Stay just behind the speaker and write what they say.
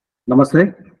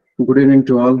Namaste. Good evening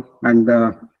to all, and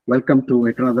welcome to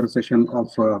yet another session of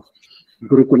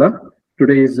Gurukula.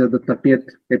 Today is the 30th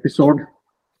episode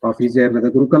of Easy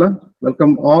Ayurveda Gurukula.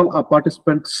 Welcome all our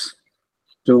participants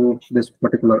to this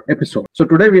particular episode. So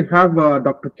today we have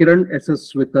Dr. Kiran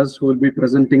SS with us, who will be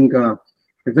presenting a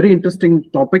very interesting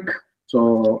topic.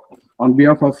 So on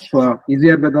behalf of Easy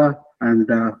Ayurveda and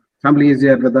Family Easy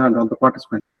Ayurveda and all the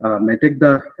participants, may I take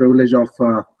the privilege of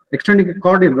extending a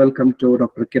cordial welcome to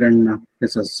Dr. Kiran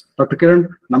SS. Dr. Kiran,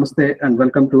 namaste and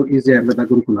welcome to Easy Ayurveda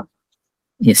Gurukula.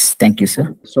 Yes, thank you,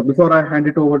 sir. So before I hand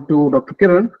it over to Dr.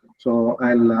 Kiran, so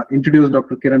I'll introduce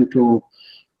Dr. Kiran to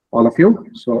all of you.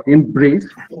 So in brief,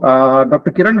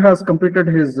 Dr. Kiran has completed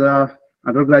his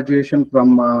undergraduation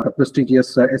from the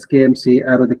prestigious SKMC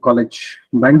Ayurvedic College,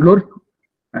 Bangalore,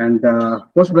 and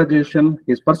post-graduation,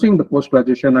 he is pursuing the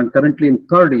post-graduation and currently in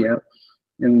third year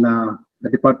in the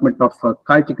Department of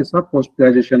Kai Chikitsa,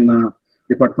 post-graduation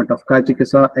Department of Kai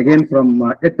Chikitsa, again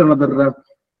from yet another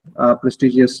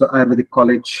prestigious Ayurvedic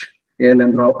college,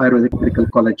 A.L.N. Rao Ayurvedic Medical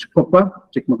College, Koppa,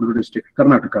 Chikmagaluru district,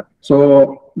 Karnataka.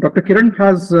 So Dr. Kiran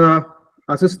has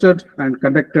assisted and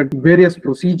conducted various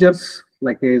procedures,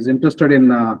 like he is interested in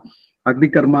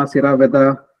Agnikarma,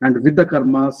 Siraveda and Vidya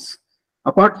Karmas,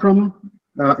 apart from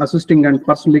assisting and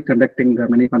personally conducting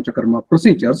many Panchakarma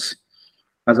procedures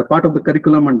as a part of the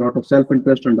curriculum and out of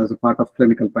self-interest and as a part of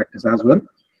clinical practice as well.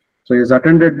 So he has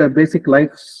attended the basic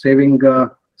life-saving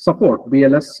support,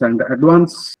 BLS, and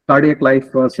advanced cardiac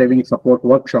life-saving support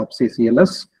workshop,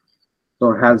 CCLS.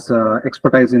 So has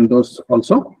expertise in those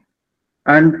also.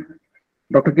 And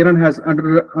Dr. Kiran has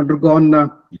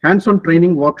undergone hands-on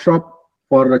training workshop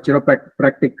for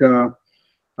chiropractic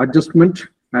adjustment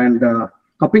and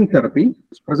cupping therapy.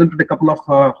 He's presented a couple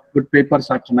of good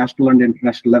papers at national and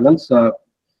international levels.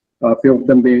 A few of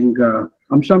them being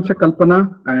Amshamsha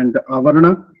Kalpana and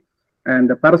Avarana and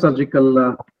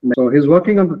Parasurgical. So he's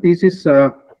working on the thesis,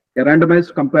 a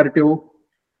randomized comparative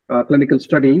clinical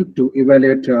study to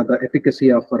evaluate the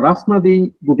efficacy of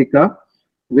Rasnadi Gutika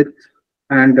with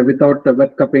and without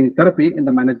wet cupping therapy in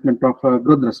the management of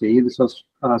Grudrasi. This was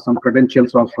some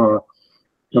credentials of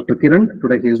Dr. Kiran.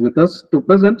 Today he is with us to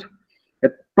present a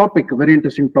topic, a very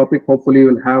interesting topic. Hopefully you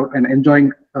will have an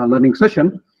enjoying learning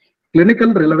session.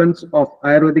 Clinical relevance of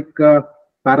Ayurvedic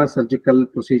parasurgical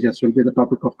procedures will be the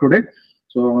topic of today.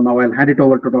 So now I'll hand it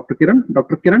over to Dr. Kiran.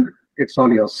 Dr. Kiran, it's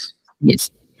all yours. Yes,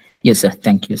 sir.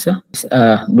 Thank you, sir.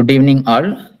 Good evening,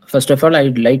 all. First of all,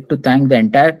 I'd like to thank the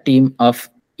entire team of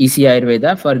EC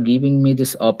Ayurveda for giving me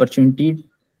this opportunity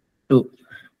to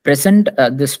present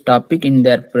this topic in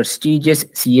their prestigious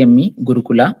CME,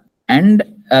 Gurukula. And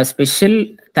a special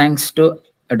thanks to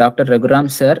Dr.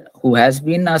 Raghuram sir, who has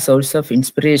been a source of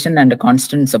inspiration and a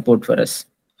constant support for us.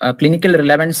 Clinical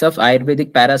relevance of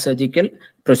Ayurvedic parasurgical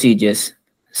procedures.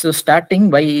 So starting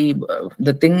by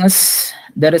the thing is,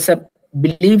 there is a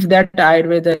belief that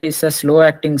Ayurveda is a slow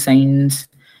acting science.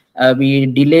 We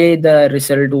delay the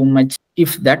result too much.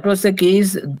 If that was the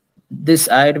case, this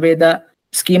Ayurveda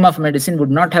scheme of medicine would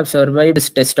not have survived this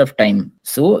test of time.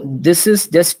 So this is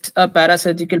just a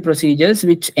parasurgical procedures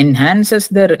which enhances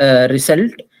the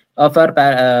result of our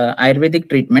Ayurvedic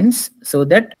treatments, so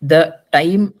that the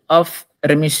time of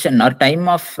remission or time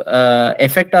of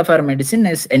effect of our medicine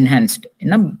is enhanced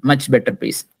in a much better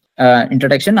pace.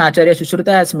 Introduction, Acharya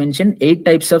Sushruta has mentioned 8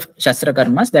 types of Shastra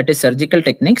Karmas, that is surgical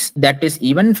techniques, that is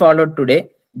even followed today.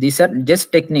 These are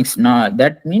just techniques. Now,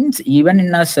 that means even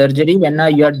in a surgery, when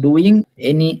you are doing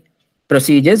any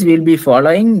procedures, we will be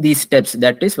following these steps.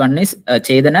 That is, one is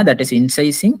Chedana, that is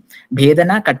incising,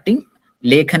 Bhedana, cutting,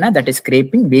 Lekhana, that is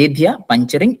scraping, Vedhya,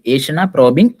 puncturing, Eshana,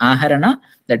 probing, Aharana,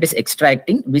 that is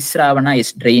extracting, Visravana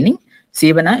is draining,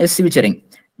 Sivana is suturing.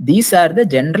 These are the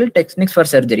general techniques for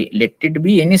surgery. Let it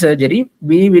be any surgery,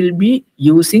 we will be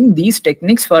using these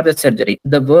techniques for the surgery.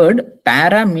 The word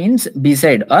para means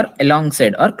beside or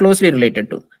alongside or closely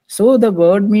related to. So the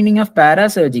word meaning of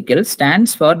parasurgical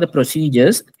stands for the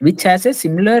procedures which has a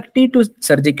similarity to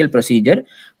surgical procedure,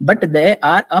 but they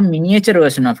are a miniature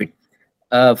version of it.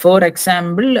 For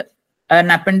example, an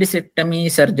appendicectomy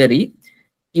surgery,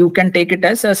 you can take it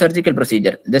as a surgical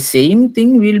procedure. The same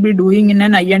thing we'll be doing in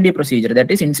an I&D procedure,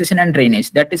 that is incision and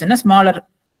drainage, that is in a smaller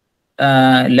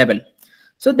level.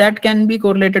 So that can be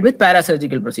correlated with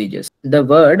parasurgical procedures. The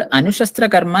word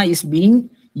Anushastra Karma is being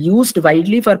used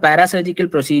widely for parasurgical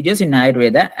procedures in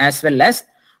Ayurveda, as well as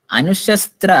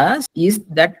Anushastras is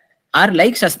that are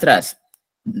like Shastras.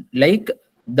 Like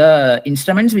the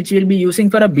instruments which we'll be using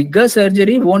for a bigger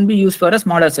surgery won't be used for a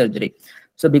smaller surgery.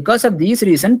 So because of these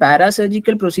reasons,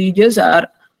 parasurgical procedures are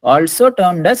also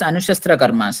termed as Anushastra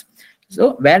Karmas.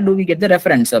 So where do we get the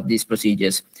reference of these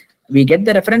procedures? We get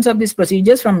the reference of these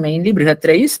procedures from mainly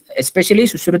Brihatrayis, especially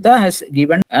Sushruta has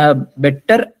given a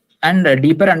better and a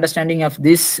deeper understanding of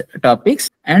these topics,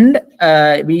 and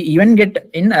we even get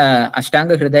in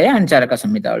Ashtanga Hridaya and Charaka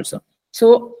Samhita also.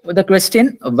 So the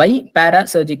question, why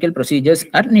parasurgical procedures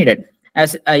are needed?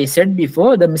 As I said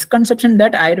before, the misconception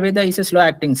that Ayurveda is a slow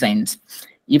acting science.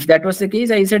 If that was the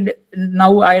case, I said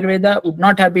now Ayurveda would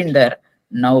not have been there.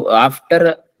 Now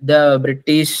after the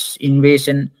British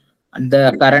invasion,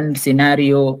 the current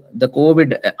scenario, the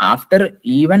COVID, after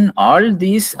even all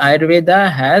these,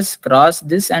 Ayurveda has crossed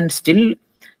this and still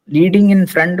leading in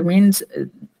front means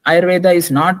Ayurveda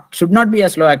should not be a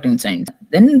slow acting science.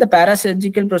 Then the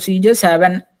parasurgical procedures have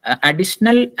an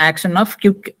additional action of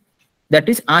quick, that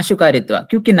is ashukaritva,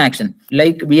 quick in action.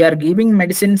 Like we are giving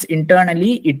medicines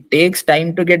internally, it takes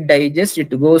time to get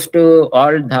digested, it goes to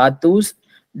all dhatus,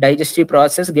 digestive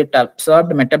process, get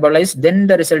absorbed, metabolized, then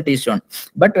the result is shown.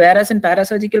 But whereas in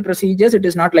parasurgical procedures, it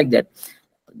is not like that.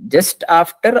 Just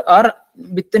after or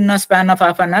within a span of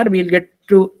half an hour, we'll get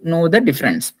to know the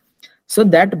difference. So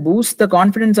that boosts the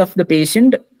confidence of the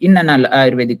patient in an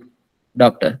Ayurvedic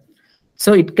doctor.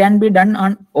 So it can be done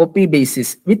on OP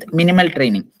basis with minimal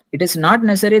training. It is not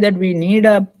necessary that we need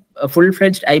a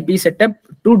full-fledged IP setup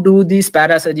to do these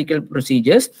parasurgical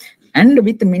procedures. And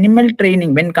with minimal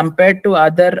training, when compared to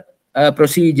other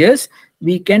procedures,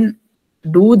 we can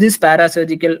do these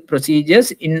parasurgical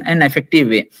procedures in an effective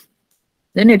way.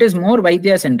 Then it is more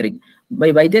Vaidya-centric.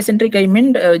 By Vaidya-centric, I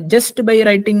mean just by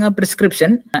writing a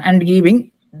prescription and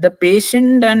giving, the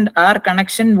patient and our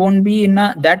connection won't be in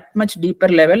a that much deeper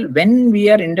level when we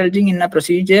are indulging in a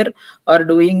procedure or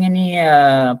doing any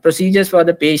procedures for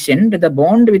the patient. The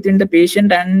bond between the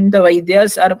patient and the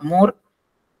Vaidyas are more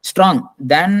strong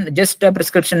than just a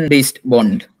prescription-based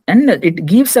bond. And it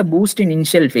gives a boost in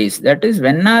initial phase. That is,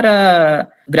 when our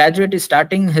graduate is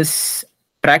starting his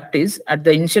practice, at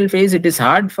the initial phase, it is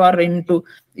hard for him to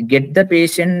get the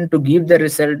patient to give the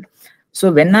result.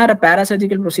 So when our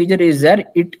parasurgical procedure is there,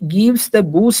 it gives the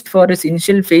boost for his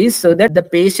initial phase so that the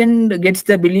patient gets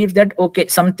the belief that, okay,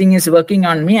 something is working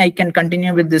on me, I can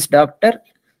continue with this doctor.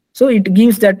 So it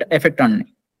gives that effect on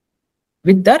me.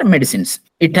 With their medicines,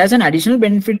 it has an additional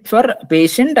benefit for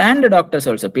patient and doctors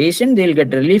also. Patient, they'll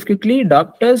get relief quickly.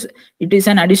 Doctors, it is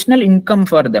an additional income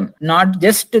for them, not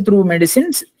just through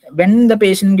medicines. When the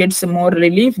patient gets more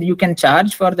relief, you can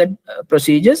charge for the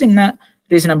procedures in a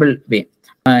reasonable way.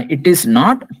 It is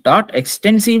not taught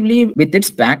extensively with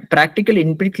its practical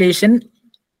implication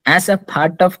as a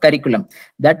part of curriculum.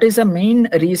 That is a main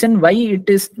reason why it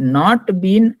is not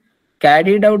been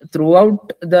carried out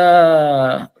throughout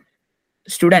the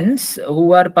students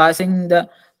who are passing the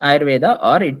Ayurveda,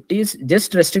 or it is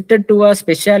just restricted to a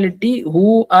specialty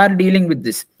who are dealing with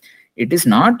this. It is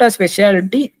not a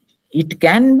specialty. It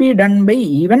can be done by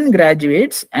even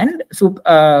graduates and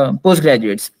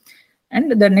postgraduates.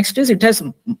 And the next is, it has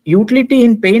utility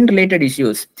in pain related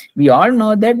issues. We all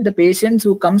know that the patients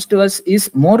who comes to us is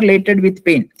more related with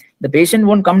pain. The patient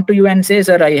won't come to you and say,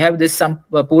 sir, I have this some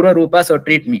Pura Rupa, so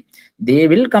treat me. They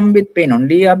will come with pain.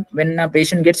 Only when a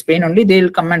patient gets pain, only they will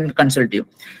come and consult you.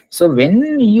 So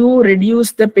when you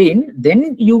reduce the pain,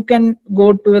 then you can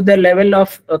go to the level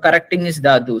of correcting his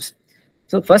dhadus.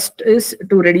 So first is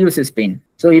to reduce his pain.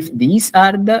 So if these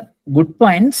are the good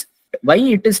points, why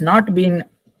it is not being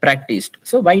practiced?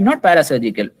 So why not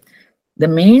parasurgical? The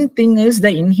main thing is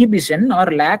the inhibition or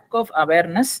lack of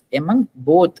awareness among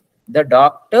both the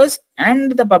doctors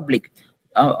and the public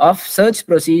of such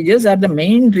procedures are the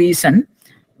main reason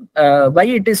why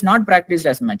it is not practiced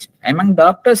as much. Among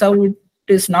doctors, how it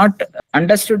is not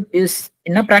understood is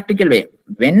in a practical way.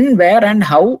 When, where and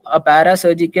how a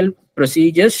parasurgical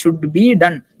procedure should be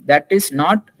done, that is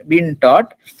not being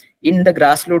taught in the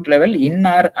grassroots level in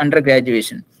our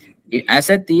undergraduation. As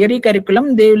a theory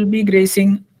curriculum, they will be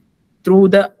grazing through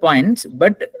the points,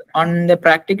 but on the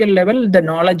practical level, the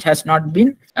knowledge has not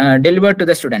been delivered to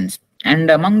the students.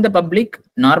 And among the public,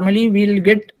 normally we'll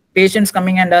get patients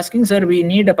coming and asking, sir, we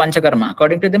need a Panchakarma.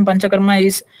 According to them, Panchakarma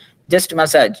is just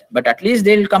massage, but at least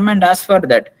they'll come and ask for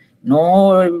that.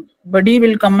 Nobody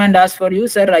will come and ask for you,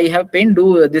 sir, I have pain,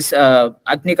 do this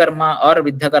Agnikarma or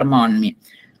Viddhakarma on me.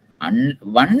 And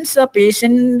once a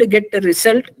patient get a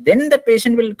result, then the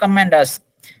patient will come and ask.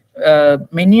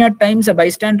 Many a times a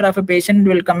bystander of a patient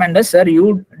will come and ask, sir,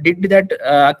 you did that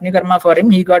Agnikarma for him,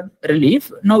 he got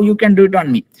relief, now you can do it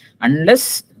on me.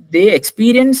 Unless they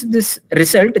experience this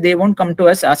result, they won't come to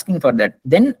us asking for that.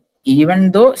 Then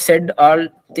even though said all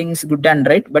things good and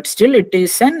right, but still it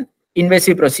is an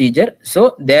invasive procedure.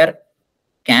 So there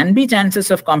can be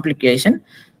chances of complication.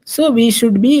 So we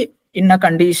should be in a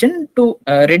condition to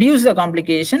reduce the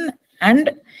complication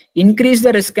and increase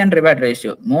the risk and reward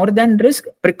ratio. More than risk,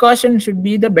 precaution should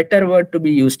be the better word to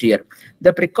be used here.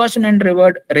 The precaution and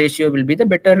reward ratio will be the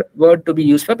better word to be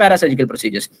used for parasurgical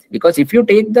procedures, because if you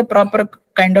take the proper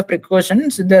kind of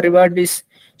precautions, the reward is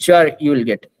sure you will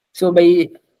get. So by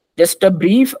just a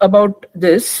brief about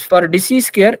this, for disease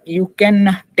care, you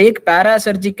can take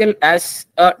parasurgical as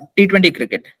a T20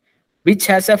 cricket, which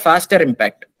has a faster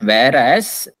impact.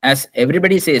 Whereas, as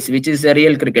everybody says, which is a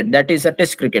real cricket, that is a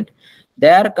test cricket,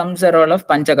 there comes a role of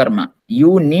Panchakarma.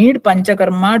 You need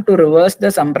Panchakarma to reverse the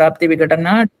Samprapti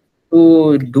Vikatana,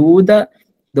 to do the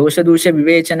Dosha Dusha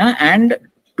Vivechana, and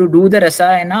to do the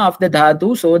Rasayana of the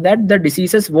Dhatu, so that the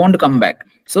diseases won't come back.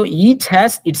 So each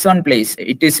has its own place.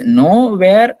 It is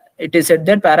nowhere it is said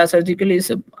that parasurgical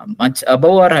is much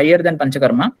above or higher than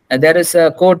Panchakarma. There is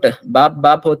a quote, Baap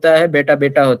Baap hota hai, Beta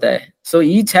Beta hota hai. So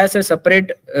each has a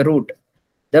separate route.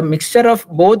 The mixture of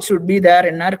both should be there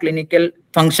in our clinical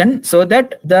function, so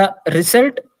that the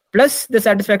result plus the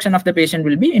satisfaction of the patient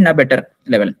will be in a better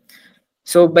level.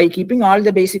 So by keeping all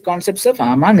the basic concepts of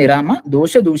Ama, Nirama,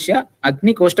 Dosha, Dusha,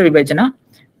 Agni, Koshta, Vibhajana,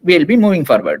 we will be moving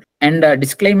forward. And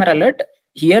disclaimer alert,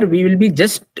 here we will be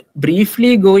just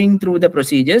briefly going through the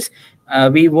procedures.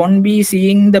 We won't be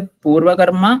seeing the Purva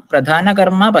Karma, Pradhana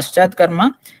Karma, Paschat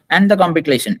Karma, and the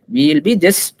complication. We will be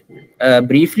just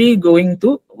briefly going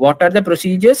through what are the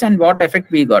procedures and what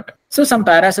effect we got. So some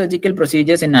parasurgical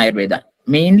procedures in Ayurveda.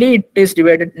 Mainly it is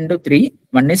divided into three.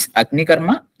 One is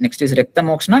Agnikarma, next is Rakta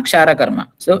Mokshana, Kshara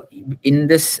Karma. So in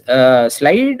this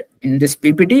slide, in this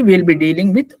PPT, we will be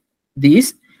dealing with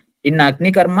these. In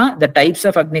Agnikarma, the types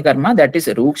of Agnikarma, that is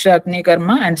Ruksha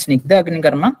Agnikarma and Snigdha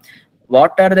Agnikarma.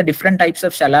 What are the different types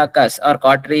of shalakas or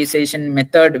cauterization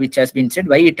method which has been said,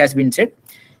 why it has been said.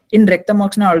 In Rakta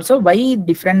Mokshana also, why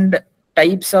different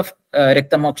types of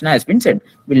Rakta Mokshana has been said,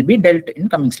 will be dealt in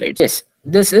coming slides. Yes,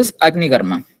 this is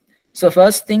Agnikarma. So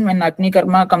first thing when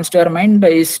Agnikarma comes to our mind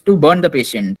is to burn the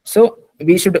patient. So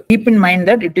we should keep in mind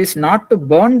that it is not to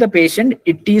burn the patient,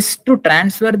 it is to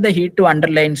transfer the heat to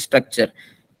underlying structure.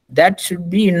 That should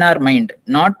be in our mind,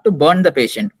 not to burn the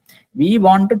patient. We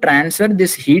want to transfer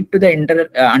this heat to the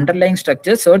underlying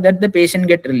structure so that the patient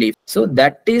get relief. So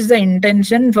that is the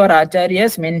intention for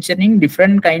Acharyas mentioning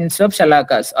different kinds of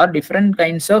shalakas or different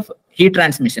kinds of heat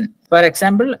transmission. For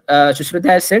example,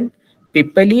 Sushruta has said,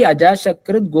 Pippali, Aja,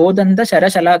 Shakrit, Godanda,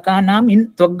 Shara, Shalakanam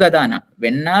in Twaggadana.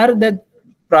 When are the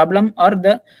problem or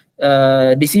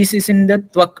the diseases in the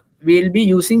Twak, we will be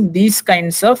using these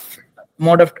kinds of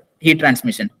mode of heat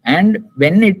transmission. And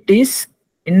when it is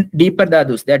in deeper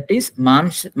dhadus, that is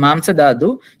Mamsa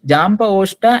dhadu, Jampa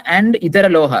Oshta and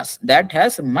Idara Lohas, that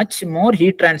has much more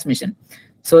heat transmission,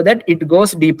 so that it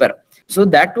goes deeper. So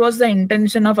that was the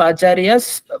intention of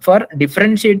Acharyas for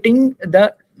differentiating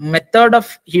the method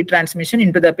of heat transmission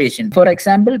into the patient. For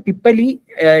example,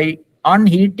 Pippali, on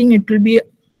heating, it will be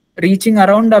reaching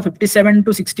around 57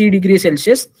 to 60 degrees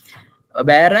Celsius.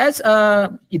 Whereas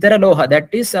Idara Loha, that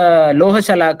is Loha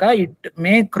Shalaka, it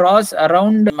may cross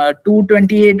around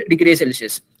 228 degrees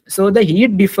Celsius. So the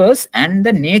heat differs and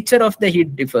the nature of the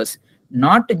heat differs,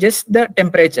 not just the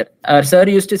temperature. Our sir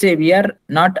used to say, we are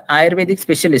not Ayurvedic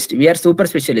specialists, we are super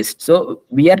specialists. So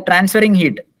we are transferring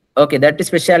heat. Okay, that is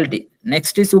specialty.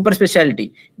 Next is super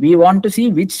specialty. We want to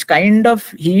see which kind of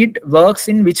heat works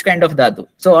in which kind of dhatu.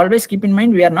 So always keep in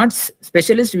mind, we are not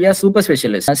specialists, we are super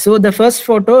specialists. So the first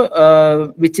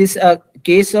photo, which is a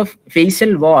case of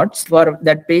facial warts, for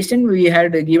that patient, we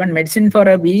had given medicine for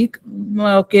a week.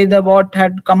 Okay, the wart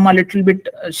had come a little bit,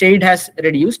 shade has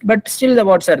reduced, but still the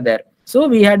warts are there. So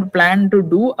we had planned to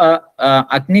do a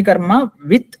Agnikarma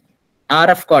with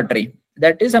RF cautery.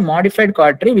 That is a modified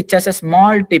cautery which has a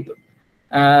small tip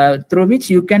through which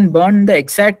you can burn the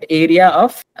exact area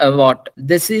of a wart.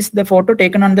 This is the photo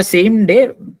taken on the same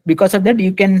day. Because of that,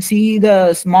 you can see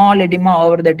the small edema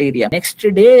over that area. Next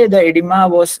day, the edema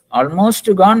was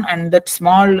almost gone and that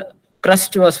small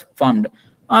crust was formed.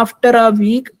 After a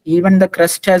week, even the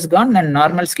crust has gone and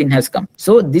normal skin has come.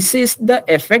 So this is the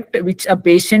effect which a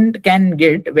patient can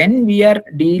get when we are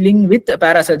dealing with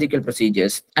parasurgical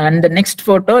procedures. And the next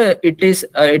photo,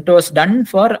 it was done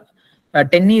for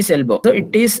tennis elbow. So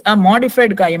it is a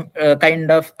modified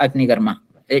kind of Agnikarma.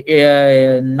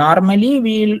 Normally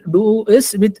we'll do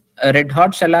is with red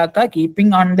hot shalaka,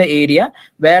 keeping on the area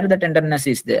where the tenderness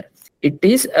is there. It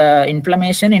is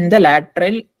inflammation in the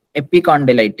lateral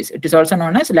epicondylitis. It is also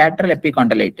known as lateral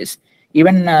epicondylitis.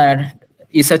 Even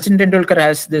Sachin Tendulkar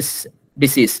has this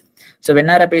disease. So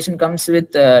whenever a patient comes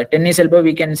with tennis elbow,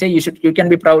 we can say you can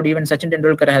be proud. Even Sachin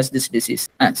Tendulkar has this disease.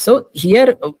 So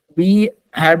here, we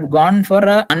have gone for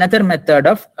another method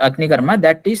of Agnikarma,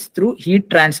 that is through heat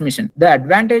transmission. The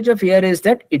advantage of here is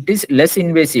that it is less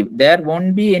invasive. There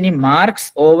won't be any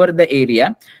marks over the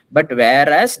area, but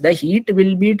whereas the heat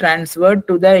will be transferred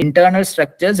to the internal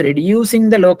structures, reducing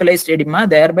the localized edema,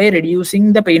 thereby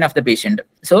reducing the pain of the patient.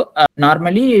 So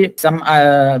normally some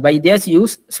Vaidyas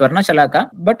use Swarna Shalaka,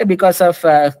 but because of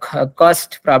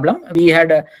cost problem, we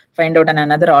had find out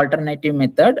another alternative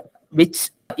method which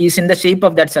is in the shape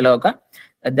of that shalaka.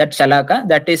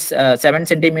 That is 7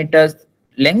 centimeters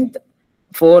length,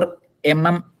 4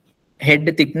 mm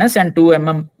head thickness, and 2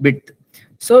 mm width.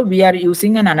 So we are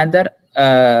using another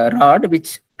rod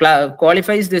which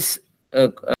qualifies this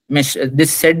mesh,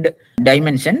 this said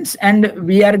dimensions, and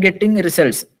we are getting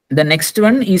results. The next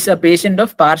one is a patient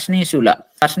of Parshni Shula.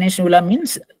 Parshni Shula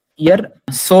means ear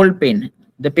sole pain.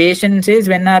 The patient says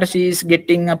whenever she is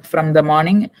getting up from the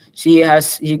morning, he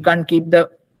can't keep the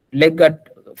leg at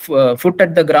foot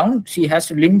at the ground. She has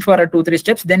to limp for 2-3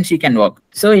 steps, then she can walk.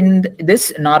 So in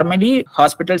this, normally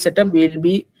hospital setup, we will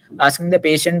be asking the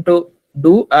patient to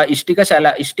do Ishtika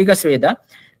Sveda,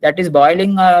 that is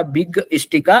boiling a big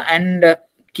Ishtika and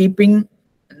keeping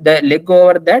the leg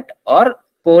over that, or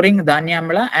pouring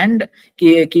Dhanyamla and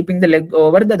keeping the leg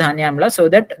over the Dhanyamla, so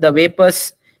that the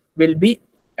vapors will be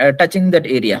touching that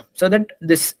area, so that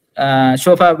this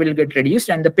shofa will get reduced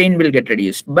and the pain will get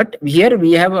reduced. But here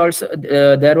we have also,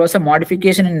 there was a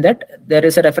modification in that. There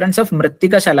is a reference of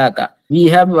Mrittika Shalaka. We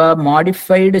have a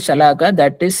modified Shalaka,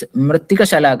 that is Mrittika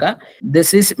Shalaka.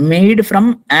 This is made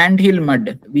from anthill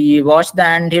mud. We wash the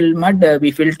anthill mud,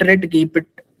 we filter it, keep it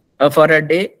for a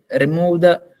day, remove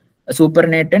the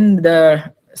supernatant,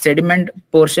 the sediment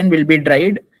portion will be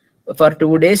dried for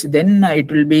 2 days, then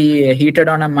it will be heated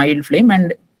on a mild flame,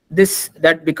 and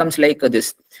that becomes like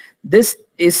this. This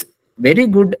is very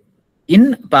good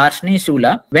in Parshni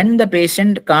Shula when the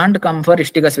patient can't come for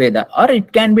Ishtika Sveda, or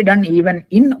it can be done even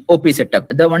in OP setup.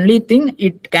 The only thing,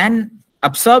 it can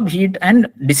absorb heat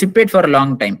and dissipate for a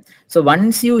long time. So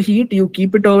once you heat, you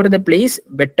keep it over the place.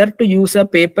 Better to use a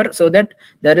paper so that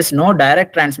there is no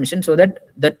direct transmission, so that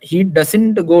the heat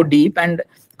doesn't go deep and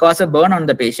cause a burn on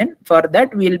the patient. For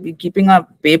that, we will be keeping a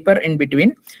paper in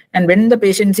between, and when the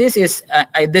patient says, yes,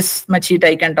 this much heat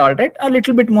I can tolerate, a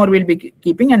little bit more we'll be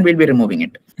keeping and we'll be removing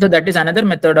it. So that is another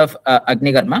method of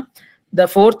Agnikarma. The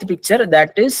fourth picture,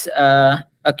 that is a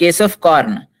case of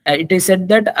corn. It is said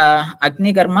that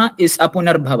Agnikarma is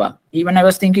Apunarbhava. Even I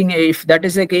was thinking, if that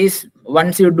is the case,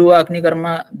 once you do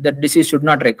Agnikarma, the disease should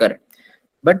not recur.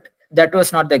 But that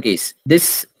was not the case.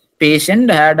 This patient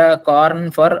had a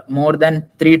corn for more than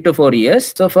 3 to 4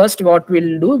 years. So first what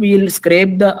we'll do, we'll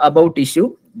scrape the above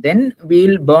tissue, then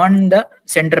we'll burn the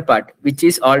center part, which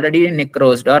is already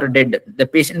necrosed or dead. The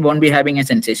patient won't be having a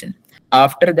sensation.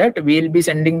 After that, we'll be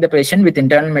sending the patient with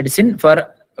internal medicine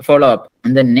for follow-up.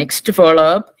 And the next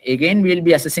follow-up, again, we'll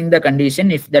be assessing the condition.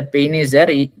 If that pain is there,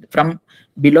 from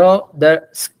below the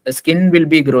skin will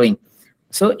be growing.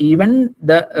 So even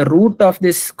the root of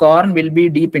this corn will be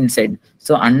deep inside.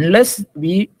 So unless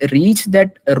we reach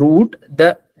that root,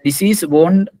 the disease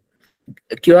won't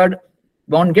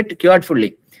get cured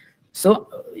fully. So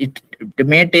it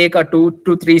may take 2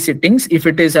 to 3 sittings if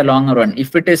it is a longer one.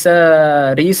 If it is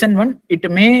a recent one,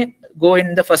 it may go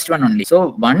in the first one only.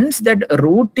 So once that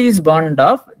root is burned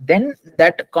off, then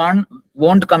that corn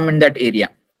won't come in that area.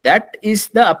 That is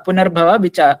the Apunarbhava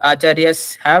which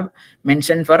Acharyas have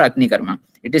mentioned for Agnikarma.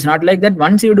 It is not like that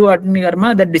once you do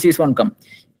Agnikarma, that disease won't come.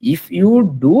 If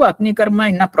you do Agnikarma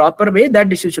in a proper way, that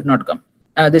disease should not come.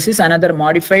 This is another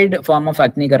modified form of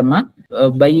Agnikarma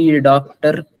by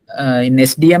Dr. In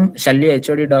SDM, Shalya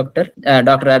HOD Dr.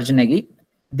 Arjunagi.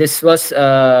 This was,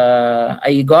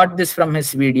 I got this from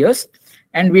his videos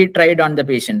and we tried on the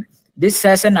patient. This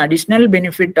has an additional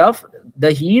benefit of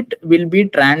the heat will be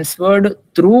transferred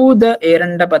through the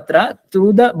Eranda Patra,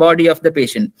 through the body of the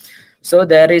patient. So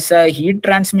there is a heat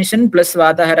transmission plus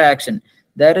Vatahara action.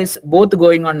 There is both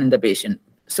going on in the patient.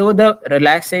 So the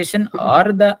relaxation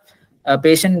or the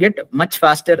patient get much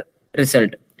faster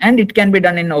result. And it can be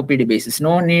done in OPD basis.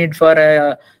 No need for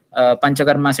a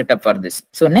Panchakarma setup for this.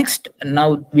 So next,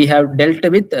 now we have dealt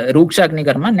with Ruksha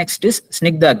Agnikarma. Next is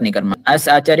Snigdha Agnikarma. As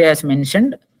Acharya has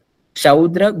mentioned,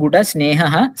 Shaudra Guda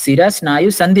Snehaha Sira Snayu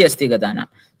Sandhi Astigadana.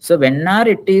 So whenever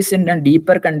it is in a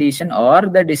deeper condition or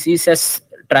the disease has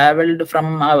traveled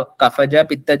from a Kafaja,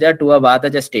 Pittaja to a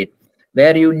Vataja state,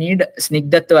 where you need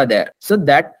Snigdhatva there. So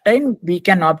that time we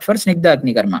can opt for Snigdha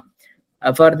Agnikarma.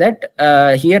 For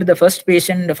that, here the first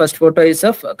patient, the first photo is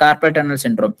of carpal tunnel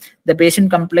syndrome. The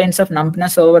patient complains of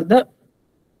numbness over the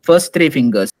first 3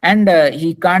 fingers and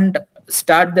he can't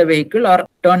start the vehicle or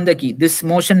turn the key. This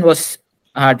motion was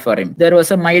hard for him. There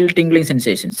was a mild tingling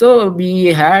sensation. So we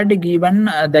had given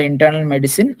the internal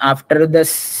medicine. After the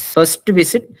first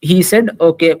visit, he said,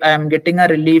 okay, I am getting a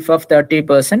relief of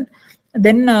 30%.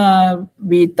 Then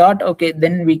we thought, okay,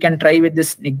 then we can try with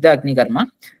this Snigdha Agnikarma.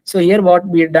 So here what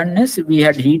we had done is we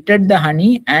had heated the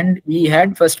honey and we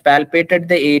had first palpated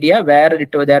the area where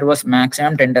there was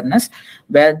maximum tenderness,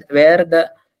 where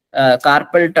the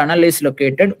carpal tunnel is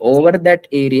located. Over that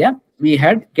area, we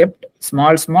had kept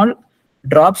small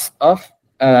drops of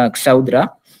Kshaudra,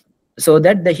 so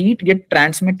that the heat get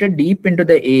transmitted deep into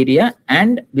the area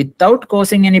and without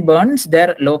causing any burns,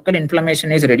 their local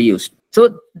inflammation is reduced.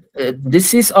 So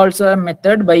this is also a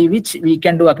method by which we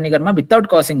can do Agnikarma without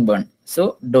causing burn.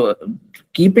 So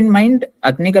keep in mind,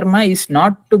 Agnikarma is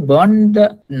not to burn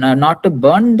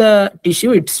the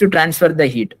tissue, it's to transfer the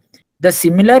heat. The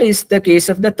similar is the case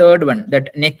of the third one,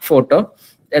 that neck photo.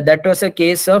 That was a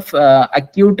case of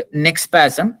acute neck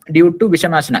spasm due to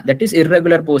Vishamasana, that is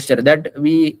irregular posture, that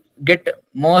we get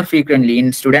more frequently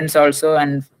in students also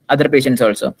and other patients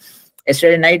also.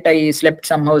 Yesterday night I slept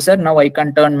somehow, sir, now I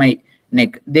can't turn my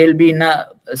neck. They'll be in a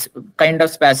kind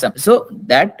of spasm. So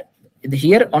that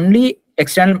here only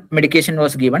external medication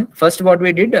was given. First what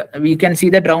we did, we can see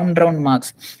the round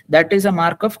marks. That is a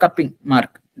mark of cupping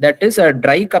mark. That is a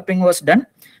dry cupping was done,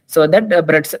 so that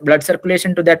blood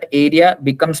circulation to that area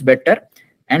becomes better.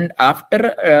 And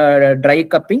after dry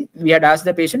cupping, we had asked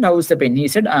the patient, how is the pain? He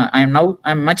said, I'm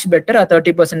much better, a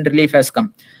 30% relief has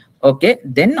come. Okay,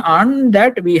 then on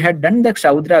that we had done the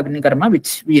Kshaudra Agnikarma,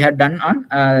 which we had done on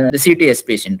the CTS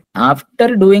patient.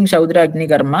 After doing Kshaudra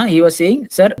Agnikarma, he was saying,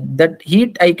 sir, that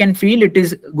heat I can feel it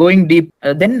is going deep.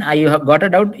 Then I have got a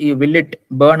doubt, will it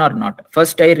burn or not?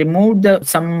 First I removed a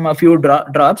few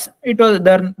drops. It was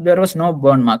there was no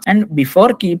burn marks. And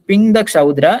before keeping the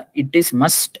Kshaudra, it is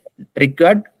must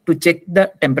required to check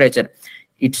the temperature.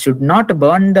 It should not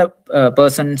burn the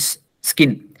person's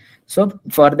skin. So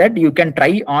for that, you can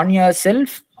try on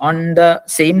yourself on the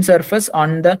same surface,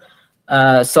 on the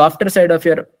softer side of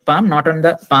your palm, not on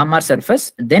the palmar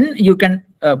surface. Then you can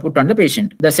put on the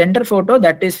patient. The center photo,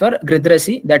 that is for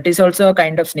Gridrasi. That is also a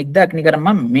kind of Snigdha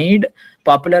Agnikarma made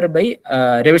popular by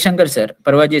Ravishankar sir,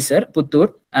 Parvaji sir,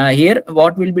 Puttur. Here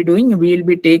what we'll be doing, we'll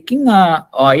be taking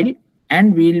oil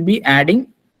and we'll be adding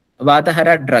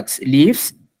Vatahara drugs,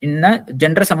 leaves, in a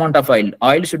generous amount of oil.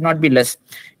 Oil should not be less.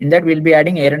 In that, we'll be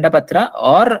adding Eranda Patra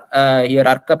or your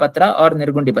Arka Patra or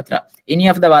Nirgundi Patra. Any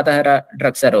of the Vatahara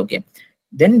drugs are okay.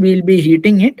 Then we'll be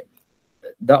heating it.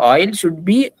 The oil should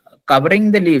be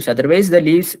covering the leaves. Otherwise, the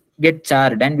leaves get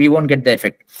charred and we won't get the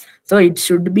effect. So it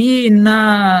should be in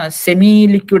a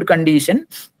semi-liquid condition.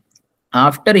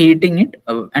 After heating it,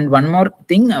 and one more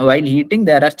thing, while heating,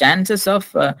 there are chances of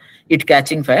it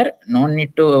catching fire. No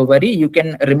need to worry. You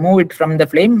can remove it from the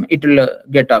flame. It will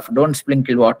get off. Don't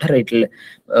sprinkle water. It will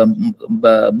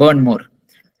burn more.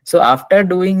 So after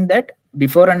doing that,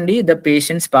 before only the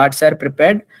patient's parts are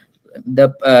prepared,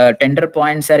 the tender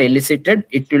points are elicited.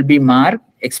 It will be marked,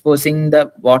 exposing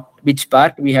which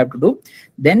part we have to do.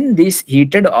 Then this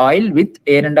heated oil with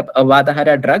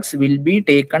Vatahara drugs will be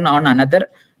taken on another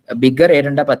bigger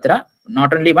Eranda Patra,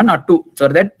 not only one or two, so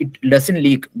that it doesn't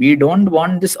leak. We don't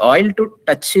want this oil to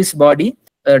touch his body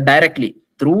directly.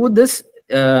 Through this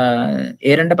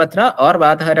Eranda Patra or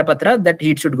Vatahara Patra, that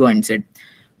heat should go inside.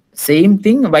 Same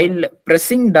thing while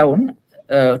pressing down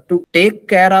to take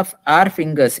care of our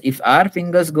fingers. If our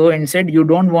fingers go inside, you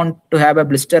don't want to have a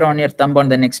blister on your thumb on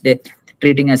the next day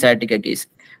treating a sciatica case.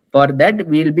 For that,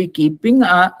 we'll be keeping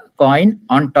a coin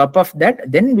on top of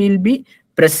that. Then we'll be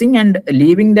pressing and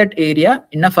leaving that area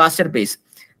in a faster pace,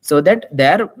 so that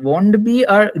there won't be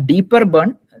a deeper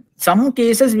burn. Some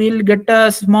cases we'll get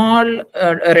a small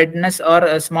redness or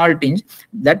a small tinge.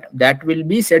 That will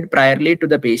be said priorly to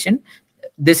the patient.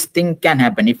 This thing can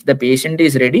happen. If the patient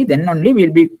is ready, then only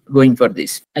we'll be going for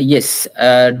this. Yes,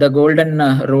 the golden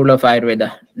rule of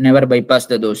Ayurveda, never bypass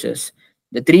the doshas.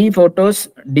 The three photos,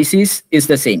 disease is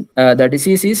the same. The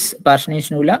disease is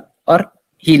Parshnishnulla or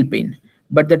heel pain,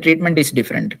 but the treatment is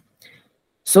different.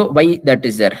 So why that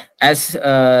is there? As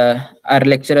our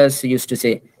lecturers used to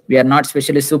say, we are not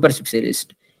specialist, super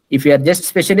specialist. If we are just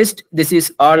specialist, this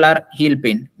is all our heel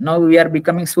pain. Now we are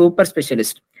becoming super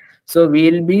specialist. So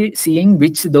we will be seeing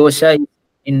which dosha is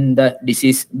in the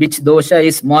disease, which dosha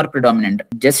is more predominant.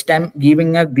 Just I'm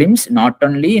giving a glimpse, not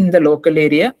only in the local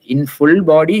area, in full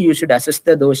body, you should assess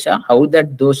the dosha, how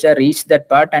that dosha reached that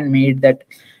part and made that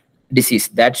disease.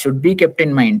 That should be kept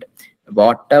in mind.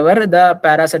 Whatever the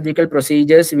parasurgical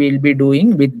procedures we'll be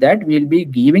doing, with that we'll be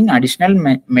giving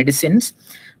additional medicines,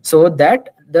 so that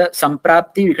the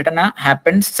samprapti vikatana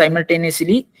happens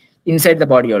simultaneously inside the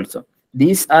body also.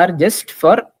 These are just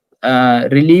for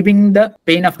relieving the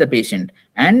pain of the patient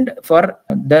and for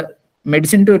the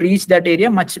medicine to reach that area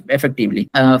much effectively.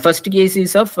 First case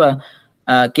is of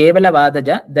Kevala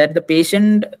Vadaja, that the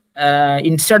patient,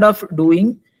 instead of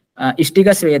doing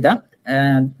Ishtika Sveda,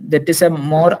 that is a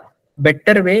more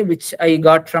better way which I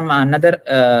got from another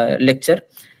lecture.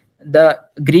 The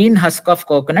green husk of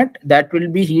coconut that will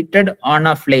be heated on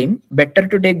a flame. Better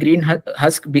to take green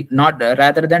husk, not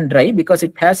rather than dry, because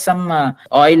it has some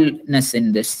oilness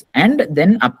in this. And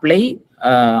then apply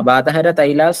Vadahara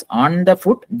Tailas on the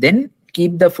foot. Then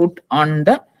keep the foot on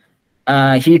the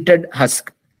heated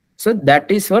husk. So that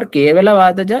is for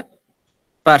Kevala Vadaja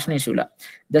Parshni.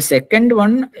 The second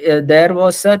one, there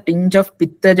was a tinge of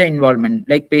Pittaja involvement.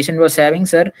 Like patient was having,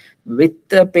 sir, with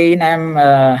the pain, I am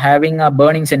having a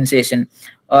burning sensation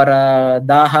or a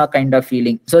daha kind of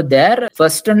feeling. So there,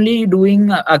 first only doing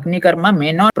Agnikarma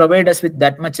may not provide us with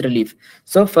that much relief.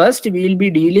 So first we will be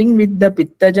dealing with the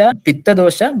Pitta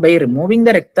dosha by removing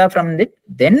the Rekta from it.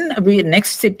 Then we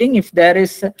next sitting, if there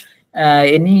is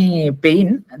any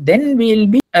pain, then we will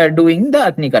be doing the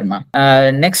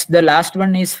Agnikarma. Next, the last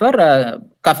one is for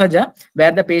Kafaja,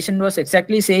 where the patient was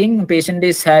exactly saying patient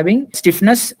is having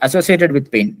stiffness associated with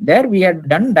pain. There we had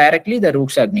done directly the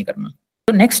Ruksha Agnikarma.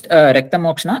 So next, Rekta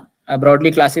Mokshana,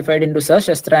 broadly classified into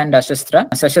Sashastra and Ashastra.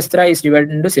 Sashastra is divided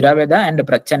into Siraveda and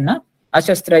Prachanna.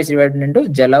 Ashastra is divided into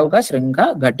Jalauga,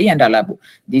 Shringa, Ghati and Alabu.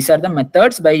 These are the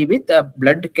methods by which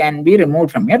blood can be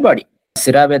removed from your body.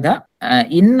 Siraveda,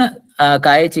 in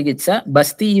Kaya Chikitsa,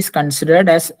 Basti is considered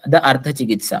as the Artha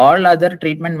Chikitsa. All other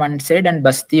treatment one side and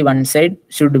Basti one side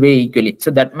should weigh equally.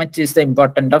 So that much is the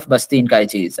importance of Basti in Kaya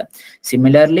Chikitsa.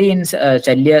 Similarly, in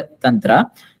Chalya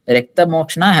Tantra, Rekta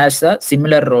Mokshana has a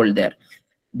similar role there,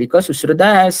 because Ushruta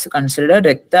has considered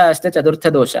Rekta as the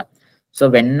Chaturtha dosha. So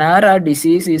whenever a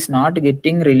disease is not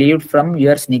getting relieved from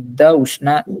your Snigdha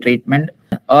Ushna treatment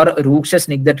or Ruksha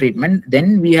Snigdha treatment,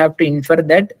 then we have to infer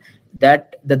that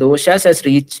the doshas has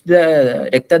reached the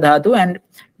Rekta Dhatu and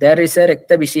there is a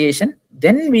Rekta Visheshan.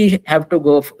 Then we have to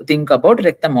go think about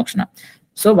Rekta Mokshana.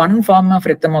 So one form of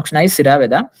Rekta Mokshana is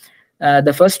Siraveda.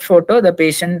 The first photo, the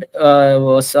patient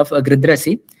was of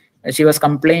Gridrasi. She was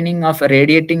complaining of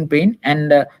radiating pain,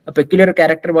 and a peculiar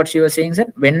character what she was saying is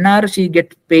that whenever she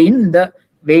get pain, the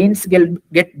veins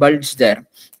get bulged there.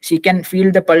 She can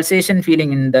feel the pulsation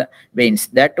feeling in the veins.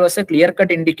 That was a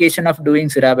clear-cut indication of doing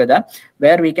Siraveda,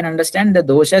 where we can understand the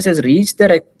doshas has reached the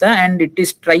Rekta and it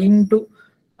is trying to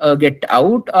get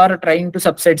out or trying to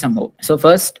subside somehow. So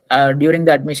first, during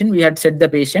the admission, we had said the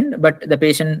patient, but the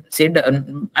patient said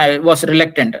I was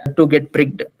reluctant to get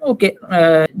pricked. Okay,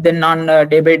 then on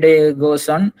day by day goes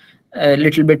on a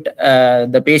little bit.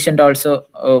 The patient also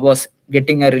was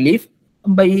getting a relief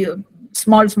by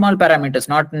small parameters,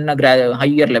 not in a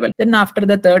higher level. Then after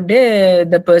the third day,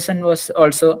 the person was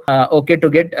also okay to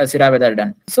get Siraveda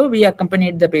done. So we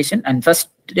accompanied the patient, and first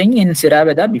thing in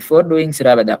Siraveda, before doing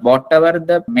Siraveda, whatever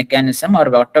the mechanism or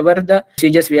whatever the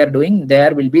procedures we are doing,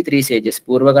 there will be three stages: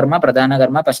 Purva Karma, Pradhana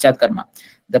Karma, Paschat Karma.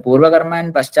 The Purva Karma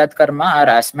and Paschat Karma are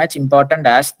as much important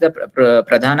as the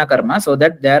Pradhana Karma, so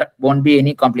that there won't be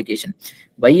any complication.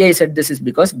 Why I said this is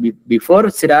because before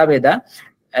Siraveda,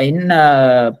 in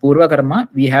Purva Karma,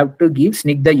 we have to give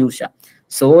Snigdha Yusha,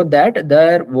 so that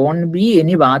there won't be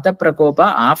any Vata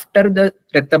Prakopa after the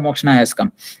Rekta Mokshana has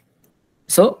come.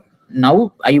 So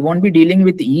now I won't be dealing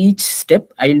with each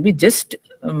step. I will be just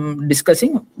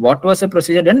discussing what was the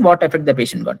procedure and what effect the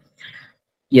patient got.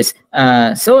 Yes,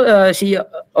 so she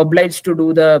obliged to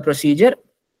do the procedure.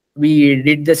 We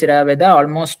did the Siraveda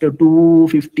almost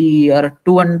 250 or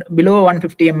below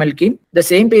 150 ml came. The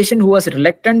same patient who was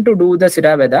reluctant to do the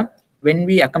Siraveda, when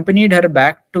we accompanied her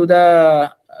back to the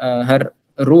her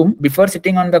room, before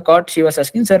sitting on the cot, she was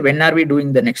asking, sir, when are we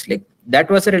doing the next leg? That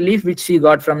was a relief which she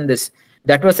got from this.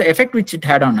 That was the effect which it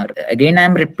had on her. Again, I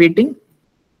am repeating,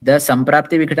 the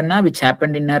Samprapti Vikatana which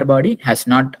happened in her body has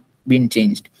not been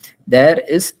changed. There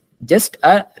is just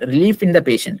a relief in the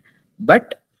patient.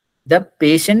 But the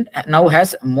patient now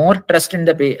has more trust in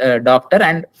the doctor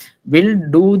and will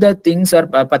do the things or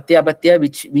patya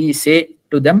which we say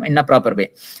to them in a proper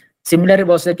way. Similar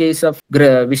was the case of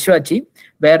Vishwachi,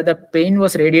 where the pain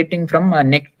was radiating from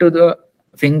neck to the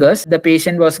fingers. The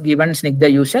patient was given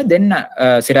Snigdha Yusha, then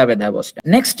Siraveda was done.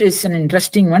 Next is an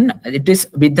interesting one. It is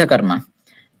Viddha Karma.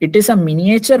 It is a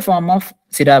miniature form of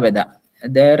Siraveda.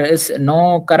 There is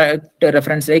no correct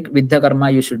reference like Viddha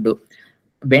Karma you should do.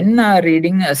 When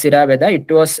reading Siraveda,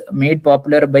 it was made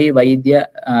popular by Vaidya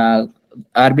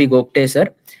R.B. Gokte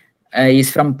sir. He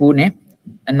is from Pune.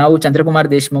 And now Chandrakumar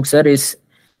Deshmukh sir is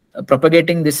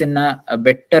propagating this in a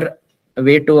better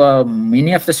way to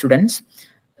many of the students.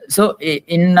 So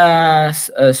in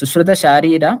Sushruta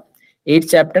Sharira, 8th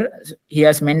chapter, he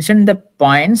has mentioned the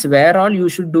points where all you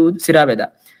should do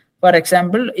Siraveda. For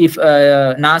example, if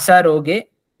Nasa Roge,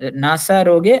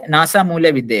 Nasa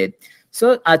Mule Vidye.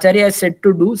 So Acharya is said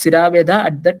to do Siraveda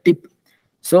at the tip.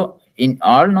 So in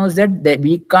all knows that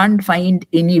we can't find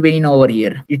any vein over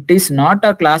here. It is not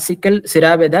a classical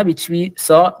Siraveda which we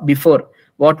saw before.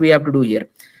 What we have to do here.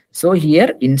 So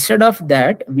here, instead of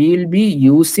that, we will be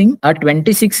using a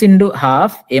 26.5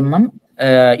 mm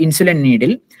insulin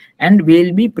needle, and we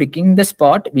will be pricking the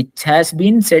spot which has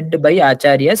been said by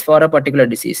Acharyas for a particular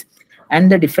disease. And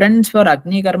the difference for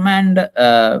Agnikarma and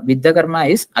Vidyakarma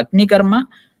is Agnikarma,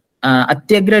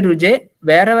 Atyagra Ruje,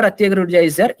 wherever Atyagra Ruje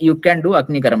is there, you can do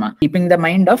Agnikarma, keeping the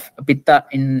mind of Pitta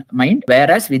in mind.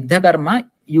 Whereas Vidyakarma,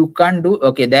 you can't do,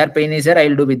 okay, their pain is there, I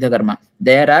will do Vidyakarma.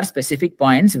 There are specific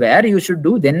points where you should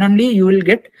do, then only you will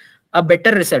get a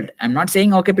better result. I'm not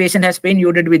saying, okay, patient has pain,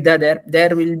 you did Vidya there.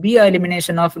 There will be a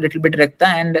elimination of little bit Rakta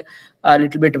and a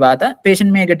little bit Vata.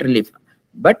 Patient may get relief.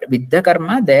 But with the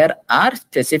karma, there are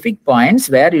specific points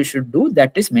where you should do,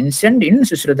 that is mentioned in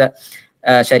Sushruta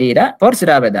Sharira for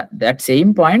Siraveda. That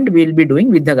same point we will be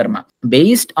doing with the karma.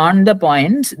 Based on the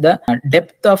points, the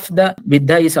depth of the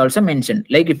Vidya is also mentioned.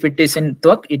 Like if it is in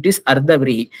Tvak, it is Ardha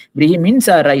Vrihi. Vrihi means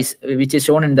a rice, which is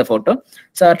shown in the photo.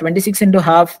 So our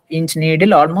 26.5 inch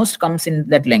needle almost comes in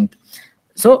that length.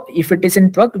 So if it is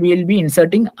in Tvak, we will be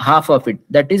inserting half of it.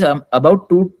 That is about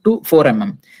 2 to 4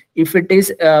 mm. If it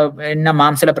is in a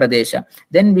Mamsala Pradesha,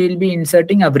 then we will be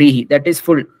inserting a Vrihi, that is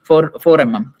full for 4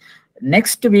 mm.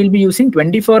 Next, we will be using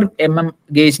 24 mm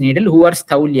gauge needle who are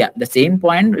Staulya. The same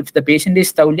point, if the patient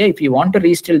is Staulya, if you want to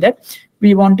reach till that,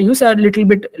 we want to use a little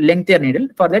bit lengthier needle.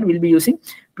 For that, we will be using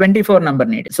 24 number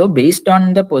needle. So based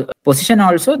on the position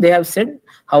also, they have said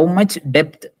how much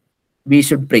depth we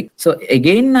should prick. So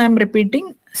again, I am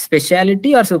repeating,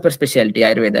 speciality or super speciality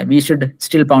Ayurveda, we should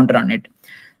still ponder on it.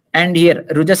 And here,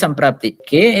 Ruja Samprapti.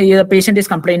 Okay, the patient is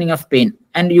complaining of pain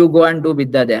and you go and do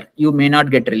Vidya there. You may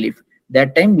not get relief.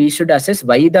 That time we should assess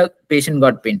why the patient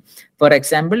got pain. For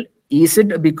example, is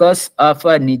it because of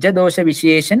a Nija Dosha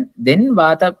Visheshan, then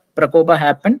Vata Prakopa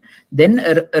happened, then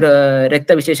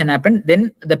Rekta Visheshan happened,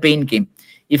 then the pain came.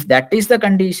 If that is the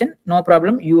condition, no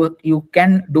problem. You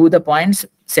can do the points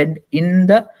said in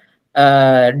the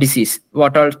disease,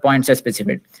 what all points are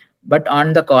specified. But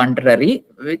on the contrary,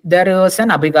 there was an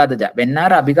Abhigata.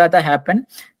 Whenever Abhigata happen,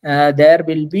 there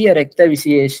will be a Rekta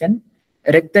Visheshan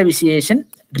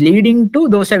leading to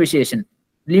Dosha Visheshan,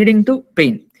 leading to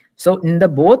pain. So in the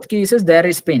both cases, there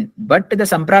is pain, but the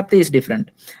Samprapti is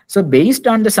different. So based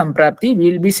on the Samprapti,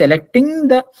 we will be selecting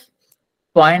the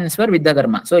points for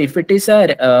Vidyakarma. So if it is a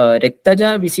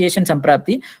Rektaja Visheshan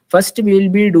Samprapti, first we will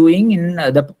be doing in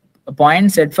the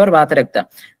point set for Vata Rekta.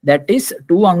 That is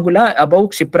 2 angula above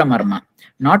Kshipra Marma.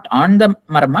 Not on the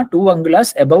Marma, 2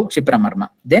 angulas above Kshipra Marma.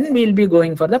 Then we will be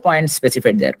going for the points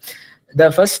specified there. The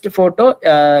first photo,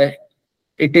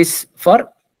 it is for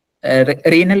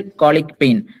renal colic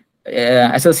pain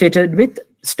associated with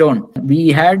stone. We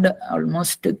had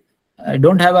almost, I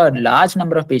don't have a large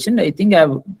number of patients. I think I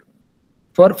have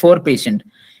for 4 patients.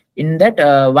 In that,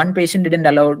 1 patient didn't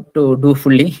allow to do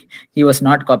fully. He was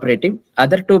not cooperative.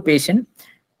 Other 2 patients,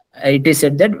 it is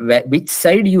said that which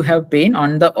side you have pain,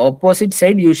 on the opposite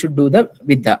side you should do the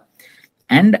Vidya.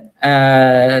 And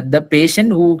the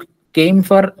patient who came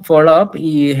for follow-up,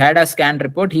 he had a scan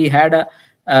report, he had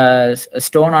a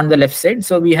stone on the left side,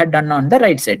 so we had done on the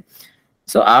right side.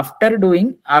 So after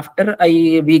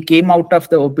we came out of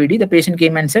the OPD, the patient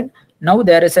came and said, now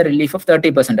there is a relief of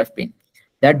 30% of pain.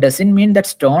 That doesn't mean that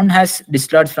stone has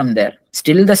dislodged from there.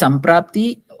 Still the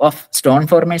Samprapti of stone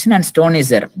formation and stone is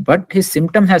there, but his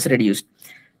symptom has reduced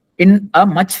in a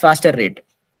much faster rate.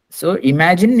 So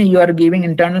imagine you are giving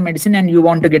internal medicine and you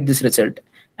want to get this result.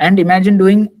 And imagine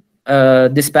doing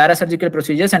this parasurgical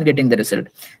procedures and getting the result.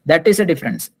 That is a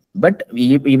difference. But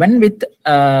even with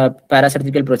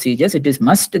parasurgical procedures, it is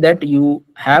must that you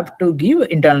have to give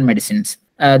internal medicines.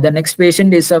 The next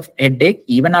patient is of headache.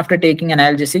 Even after taking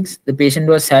analgesics, the patient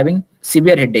was having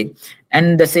severe headache.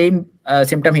 And the same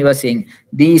symptom he was saying,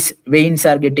 these veins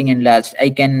are getting enlarged. I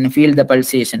can feel the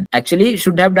pulsation. Actually,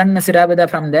 should have done Siraveda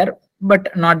from there,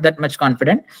 but not that much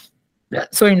confident.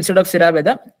 So instead of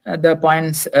Siraveda, the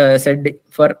points said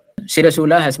for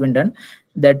Shirashula has been done.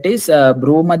 That is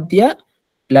Bhrumadhya,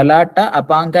 Lalata,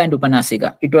 Apanka and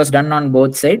Upanasika. It was done on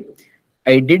both sides.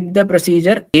 I did the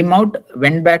procedure, came out,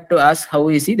 went back to ask how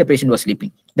is he, the patient was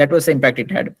sleeping. That was the impact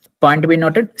it had. Point to be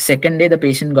noted, second day the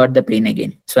patient got the pain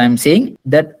again. So I'm saying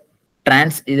that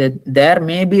there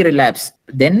may be relapse.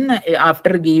 Then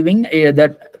after giving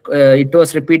that it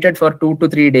was repeated for 2 to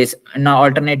 3 days on an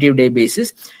alternative day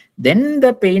basis. Then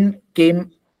the pain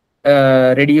came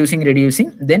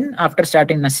reducing. Then after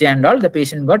starting Nasya and all, the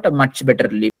patient got a much better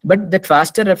relief. But that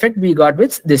faster effect we got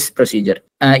with this procedure.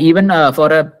 Even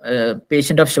for a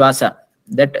patient of Shwasa,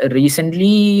 that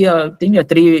recently, I think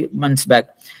 3 months back,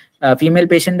 a female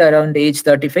patient around age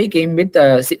 35 came with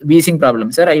wheezing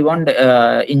problem. Sir, I want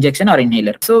injection or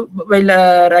inhaler. So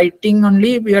while writing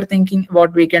only, we are thinking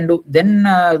what we can do. Then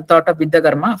thought of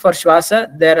Vidyakarma. For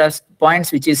Shwasa, there are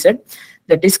points which is said,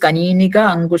 that is Kaninika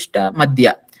Angushta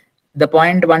Madhya. The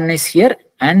point 1 is here,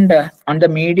 and on the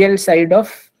medial side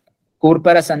of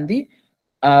Kurpara Sandhi,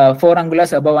 4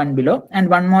 angulas above and below, and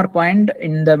 1 more point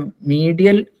in the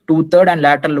medial 2/3 and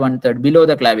lateral 1/3 below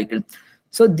the clavicle.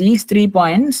 So these 3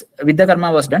 points,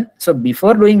 Vidyakarma was done. So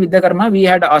before doing Vidyakarma, we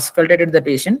had auscultated the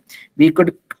patient. We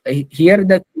could hear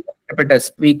the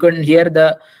crepitus. We couldn't hear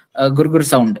the Gurgur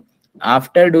sound.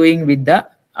 After doing Vidya,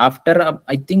 after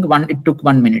I think it took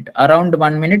 1 minute. Around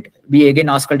 1 minute, we again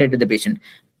auscultated the patient.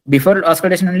 Before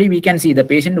auscultation only, we can see the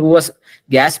patient who was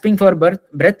gasping for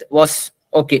breath was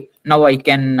okay. Now I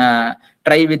can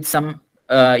try with some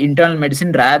internal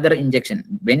medicine rather injection.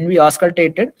 When we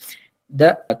auscultated,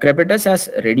 the crepitus has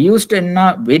reduced in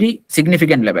a very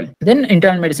significant level. Then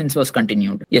internal medicines was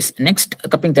continued. Yes, next,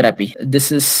 cupping therapy.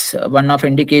 This is one of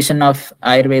indication of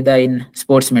Ayurveda in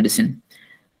sports medicine.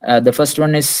 The first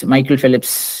one is Michael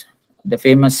Phelps, the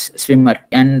famous swimmer,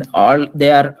 and all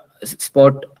they are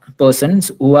sport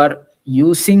persons who are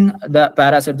using the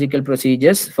parasurgical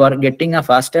procedures for getting a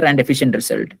faster and efficient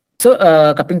result. So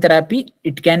cupping therapy,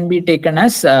 it can be taken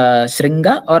as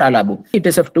Shringa or Alabu. It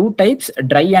is of 2 types,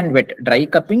 dry and wet. Dry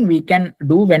cupping we can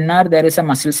do whenever there is a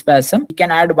muscle spasm. We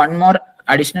can add one more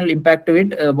additional impact to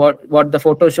it, what the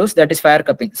photo shows, that is fire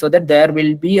cupping, so that there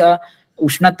will be a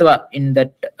Ushnatva in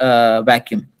that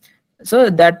vacuum. So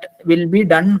that will be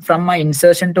done from an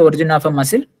insertion to origin of a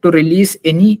muscle to release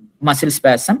any muscle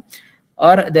spasm,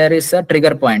 or there is a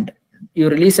trigger point. You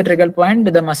release a trigger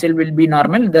point, the muscle will be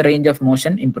normal, the range of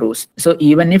motion improves. So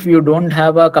even if you don't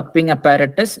have a cupping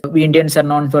apparatus, we Indians are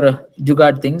known for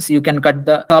jugaad things. You can cut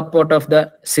the top out of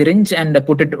the syringe and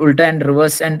put it ulta and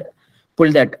reverse and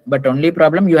pull that. But only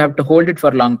problem, you have to hold it for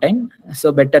a long time.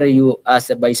 So better you ask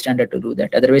a bystander to do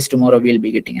that. Otherwise tomorrow we'll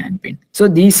be getting hand pain. So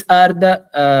these are the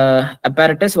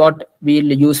apparatus what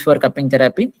we'll use for cupping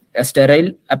therapy. A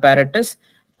sterile apparatus,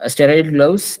 sterile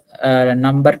gloves,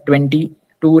 number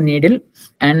 22 needle,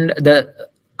 and the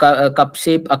cup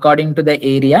shape according to the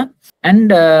area,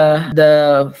 and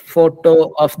the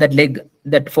photo of that leg,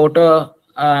 that photo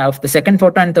of the second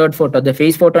photo and third photo, the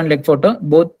face photo and leg photo,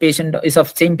 both patient is of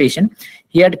same patient.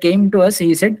 He had came to us,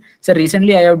 he said, sir,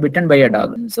 recently I have bitten by a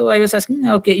dog. So I was asking,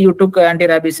 okay, you took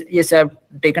anti-rabies? Yes, I have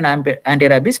taken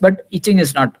anti-rabies, but itching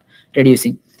is not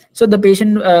reducing. So the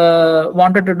patient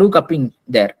wanted to do cupping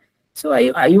there. So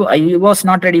I was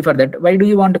not ready for that. Why do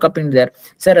you want to cupping there?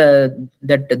 Sir,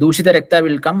 that Dushita Rekta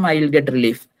will come, I will get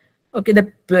relief. Okay,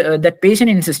 that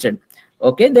patient insisted.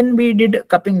 Okay, then we did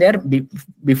cupping there.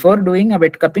 Before doing a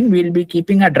wet cupping, we will be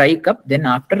keeping a dry cup. Then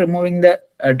after removing the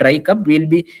dry cup, we will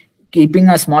be keeping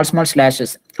a small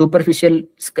slashes, superficial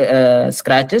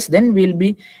scratches. Then we will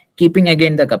be keeping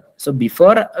again the cup. So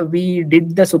before we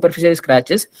did the superficial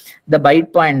scratches, the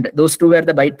bite point, those 2 were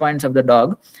the bite points of the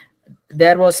dog.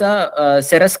 There was a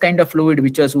serous kind of fluid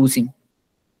which was oozing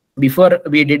before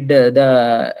we did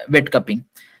the wet cupping.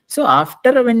 So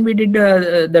after when we did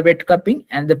the wet cupping,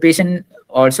 and the patient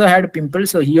also had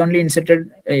pimples, so he only insisted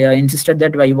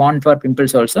that I want for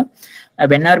pimples also.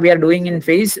 Whenever we are doing in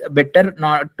face, better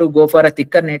not to go for a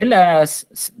thicker needle,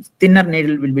 thinner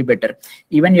needle will be better.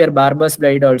 Even your barber's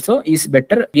blade also is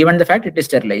better, given the fact it is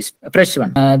sterilized. A fresh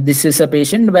one. This is a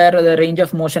patient where the range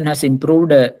of motion has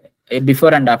improved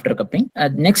before and after cupping.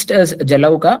 Next is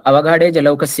Jalauka, Avagade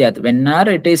Jalauka Syat.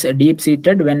 Whenever it is deep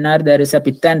seated, whenever there is a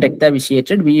Pitta and Rekta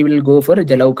vitiated, we will go for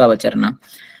Jalauka Vacharna.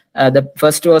 The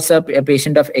first was a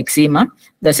patient of eczema.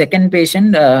 The second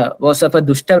patient was of a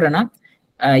Dushtavrana.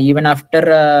 Even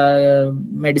after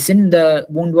medicine, the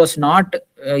wound was not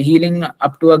healing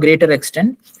up to a greater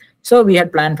extent. So we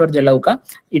had planned for Jalauka.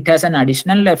 It has an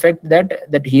additional effect that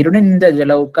hyaluron in the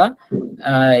Jalauka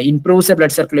improves the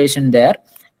blood circulation there.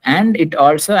 And it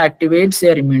also activates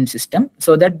your immune system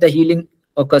so that the healing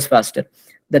occurs faster.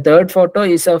 The third photo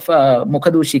is of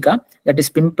Mukhadushika, that is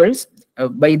pimples.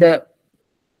 By the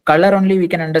color only we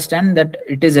can understand that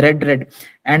it is red,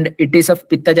 and it is of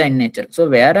Pittaja in nature. So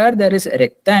wherever there is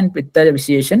Rekta and Pitta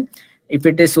vitiation, if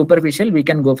it is superficial, we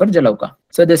can go for Jalauka.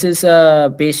 So this is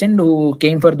a patient who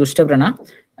came for Dushtavrana.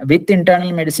 With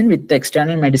internal medicine, with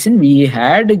external medicine, we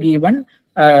had given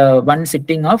one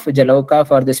sitting of Jalauka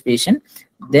for this patient.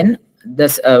 Then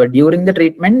this during the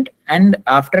treatment and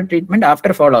after treatment,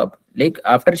 after follow-up, like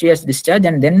after she has discharged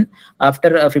and then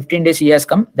after 15 days she has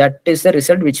come, that is the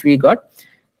result which we got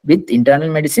with internal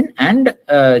medicine and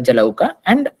Jalauka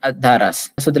and Dharas.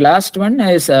 So the last one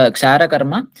is Kshara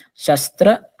Karma,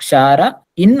 Shastra, Kshara.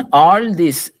 In all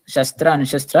these, Shastra and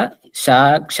Shastra,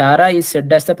 Kshara is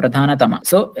said as the Pradhanatama.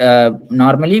 So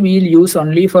normally we will use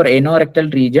only for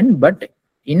anorectal region, but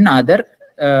in other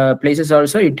places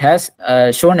also it has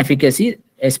shown efficacy,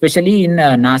 especially in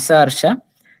Nasa Arsha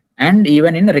and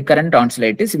even in recurrent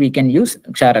tonsillitis, we can use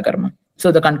Kshara Karma.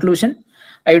 So the conclusion,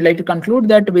 I would like to conclude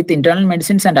that with internal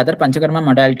medicines and other Panchakarma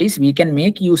modalities, we can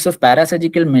make use of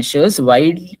parasurgical measures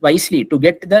wisely to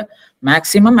get the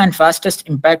maximum and fastest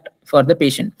impact for the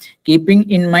patient, keeping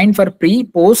in mind for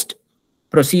pre-post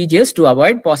procedures to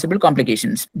avoid possible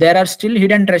complications. There are still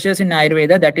hidden treasures in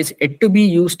Ayurveda that is yet to be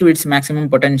used to its maximum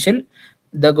potential.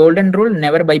 The golden rule,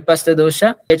 never bypass the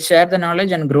dosha. Let's share the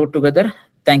knowledge and grow together.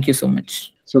 Thank you so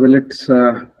much. So it's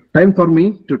time for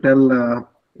me to tell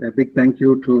a big thank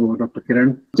you to Dr.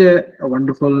 Kiran. A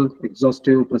wonderful,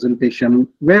 exhaustive presentation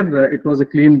where it was a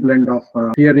clean blend of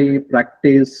theory,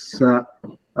 practice,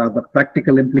 the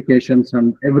practical implications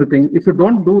and everything. If you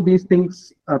don't do these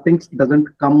things, things doesn't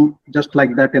come just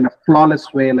like that in a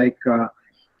flawless way like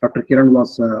Dr. Kiran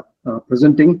was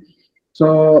presenting.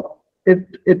 So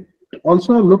it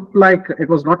also looked like it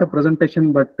was not a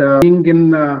presentation, but being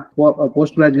in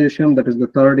post-graduation, that is the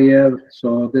third year.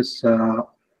 So this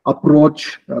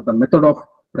approach, the method of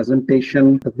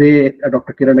presentation, the way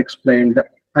Dr. Kiran explained,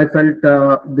 I felt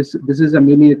this is a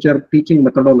miniature teaching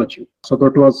methodology. So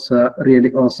that was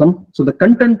really awesome. So the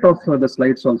content of the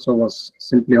slides also was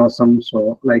simply awesome.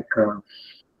 So like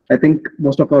I think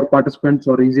most of our participants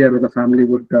or easier with the family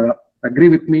would agree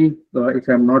with me if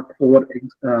I'm not over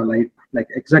like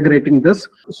exaggerating this.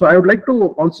 So I would like to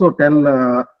also tell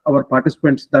our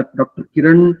participants that Dr.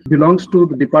 Kiran belongs to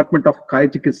the Department of Kaya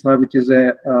Chikitsa, which is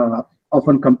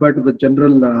often compared to the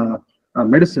general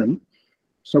medicine.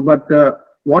 So but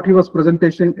what he was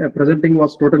presenting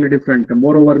was totally different.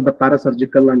 Moreover, the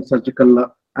parasurgical and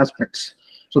surgical aspects.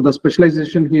 So the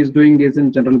specialization he is doing is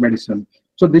in general medicine.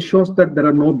 So this shows that there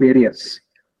are no barriers.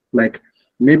 Like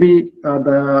maybe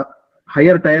the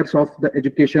higher tiers of the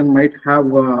education might have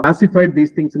classified these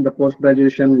things in the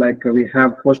post-graduation, like we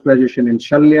have post-graduation in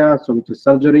Shalya, so which is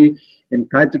surgery, in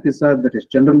Kaya Chikitsa, that is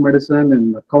general medicine,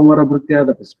 in Kaumara Bhrutya,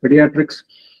 that is pediatrics.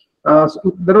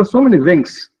 So there are so many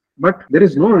wings, but there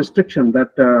is no restriction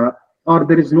that, or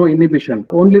there is no inhibition,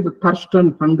 only the thirst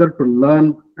and hunger to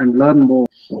learn and learn more.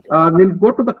 We'll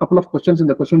go to the couple of questions in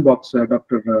the question box,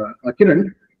 Dr.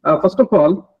 Kiran. First of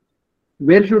all,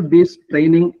 where should this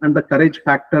training and the courage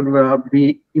factor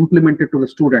be implemented to the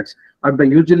students, at the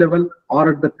UG level or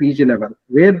at the PG level?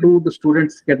 Where do the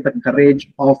students get the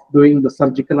courage of doing the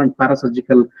surgical and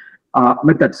parasurgical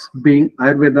methods, being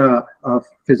Ayurveda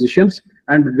physicians?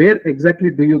 And where exactly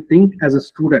do you think as a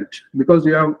student, because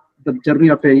you have the journey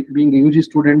of being a UG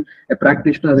student, a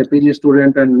practitioner, a PG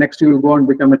student, and next you will go and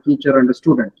become a teacher and a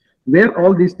student, where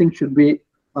all these things should be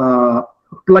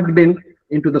plugged in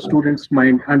into the student's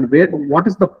mind, and what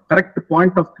is the correct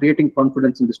point of creating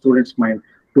confidence in the student's mind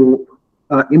to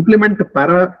implement the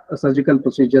parasurgical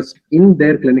procedures in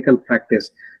their clinical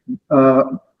practice,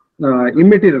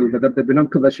 immaterial whether they belong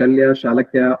to the Shalya,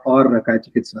 Shalakya or Kaya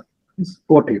Chikitsa.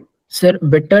 Over to you. Sir,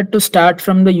 better to start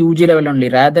from the UG level only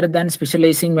rather than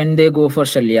specializing when they go for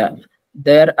Shalya.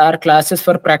 There are classes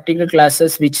for practical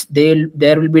classes which there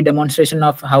will be demonstration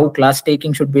of how class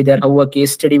taking should be there, how a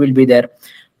case study will be there.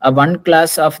 One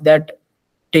class of that,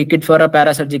 take it for a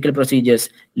parasurgical procedures.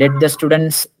 Let the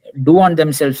students do on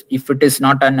themselves if it is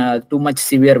not an too much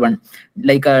severe one,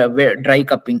 like a dry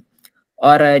cupping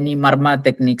or any marma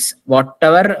techniques. What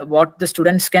the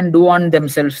students can do on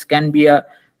themselves can be a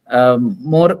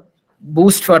more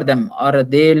boost for them, or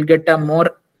they'll get a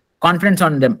more confidence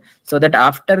on them, so that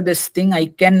after this thing I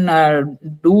can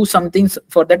do something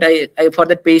for that for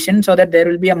that patient, so that there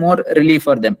will be a more relief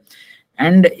for them.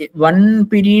 And one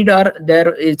period, or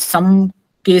there is some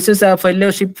cases a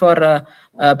fellowship for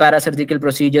parasurgical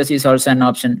procedures is also an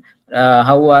option.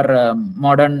 How our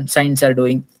modern science are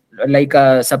doing, like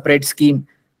a separate scheme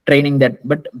training that.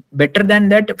 But better than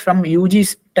that, from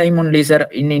UG's time only, sir,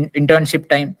 in internship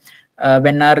time,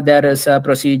 when there is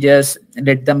procedures,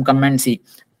 let them come and see.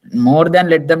 More than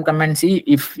let them come and see,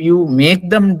 if you make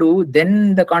them do,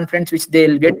 then the confidence which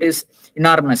they'll get is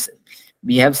enormous.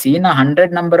 We have seen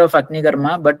 100 number of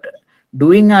Agnikarma, but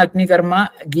doing Agnikarma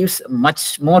gives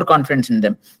much more confidence in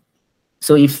them.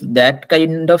 So if that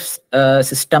kind of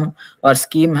system or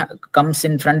scheme comes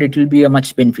in front, it will be a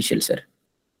much beneficial, sir.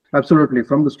 Absolutely.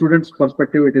 From the student's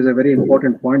perspective, it is a very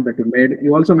important point that you made.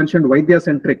 You also mentioned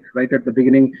Vaidya-centric right at the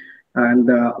beginning. And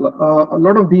a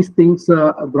lot of these things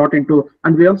brought into,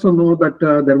 and we also know that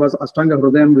there was Ashtanga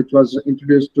Hrudayam, which was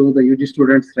introduced to the UG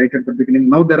students right at the beginning.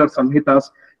 Now there are Samhitas,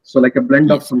 so like a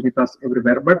blend of Samhitas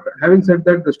everywhere. But having said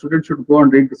that, the student should go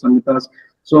and read the Samhitas.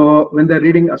 So when they're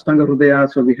reading Ashtanga Hrudaya,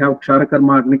 so we have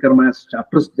Kshatrakarma, Agnikarma as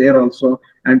chapters there also,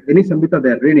 and any Samhita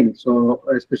they're reading. So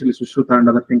especially Sushruta and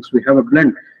other things, we have a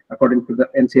blend according to the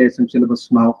NCISM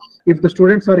syllabus now. If the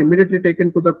students are immediately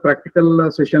taken to the practical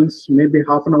sessions, maybe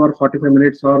half an hour, 45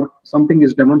 minutes, or something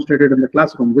is demonstrated in the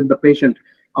classroom with the patient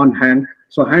on hand.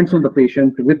 So hands on the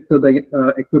patient with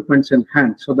the equipments in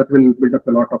hand. So that will build up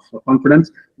a lot of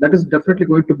confidence. That is definitely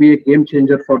going to be a game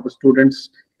changer for the students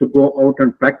to go out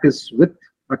and practice with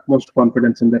utmost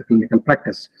confidence in their clinical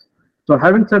practice. So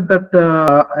having said that,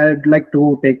 I'd like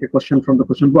to take a question from the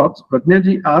question box.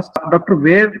 Prajnaji asked, Doctor,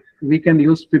 where we can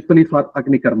use Pippali for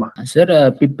Agnikarma? Sir,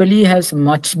 Pippali has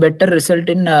much better result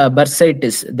in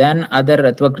bursitis than other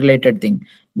Tvak related thing.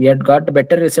 We had got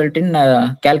better result in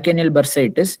calcaneal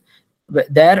bursitis.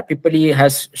 There, Pippali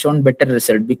has shown better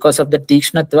result because of the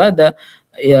Tikshnatva. The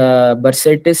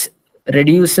bursitis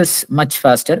reduces much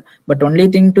faster. But only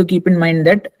thing to keep in mind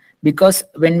that because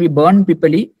when we burn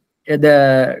Pippali,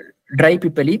 the dry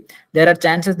Pippali, there are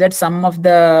chances that some of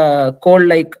the coal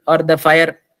like or the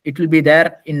fire, it will be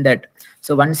there in that.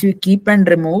 So once you keep and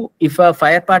remove, if a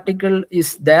fire particle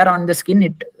is there on the skin,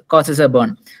 it causes a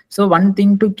burn. So one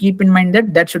thing to keep in mind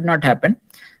that should not happen.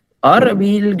 Or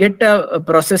we will get a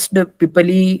processed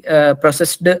Pippali,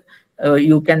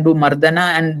 you can do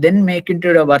Mardana and then make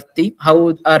into a Varti,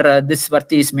 how this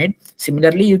Varti is made.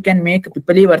 Similarly, you can make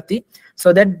Pippali Varti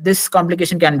so that this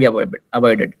complication can be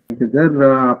avoided. Thank you there,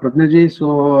 Prajnaji.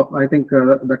 So I think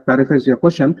that clarifies your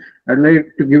question. I'd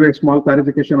like to give a small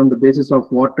clarification on the basis of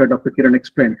what Dr. Kiran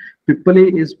explained.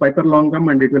 Pippali is piper longum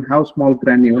and it will have small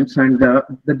granules, and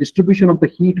the distribution of the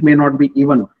heat may not be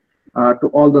even to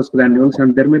all those granules,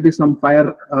 and there may be some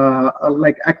fire,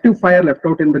 like active fire left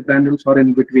out in the granules or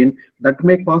in between, that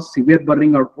may cause severe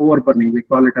burning or over burning. We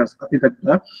call it as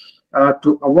Atitagda.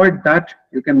 To avoid that,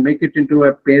 you can make it into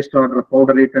a paste or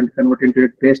powder it and convert into a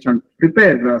paste and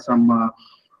prepare some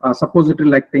suppository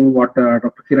like thing what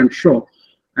Dr. Kiran showed,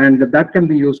 and that can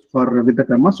be used for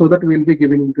Vidyakarma, so that we'll be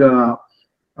giving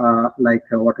like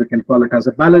what we can call it as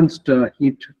a balanced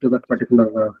heat to that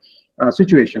particular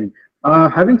situation.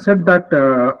 Having said that,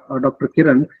 Dr.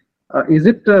 Kiran, is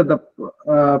it the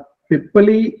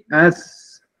Pippali as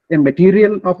a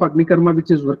material of Agnikarma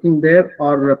which is working there,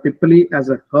 or Pippali as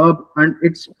a herb and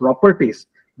its properties?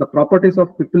 The properties of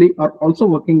Pippali are also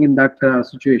working in that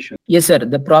situation. Yes, sir.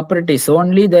 The properties.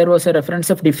 Only there was a reference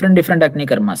of different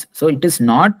Agnikarmas. So it is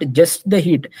not just the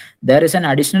heat. There is an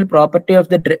additional property of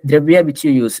the Dravya which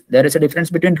you use. There is a difference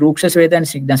between Ruksha Sveda and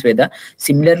Snigdha Sveda.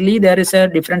 Similarly, there is a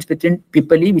difference between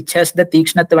Pippali which has the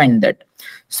Tikshnatva in that.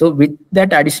 So with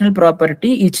that additional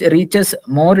property, it reaches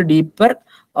more deeper,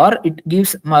 or it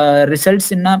gives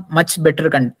results in a much better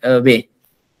way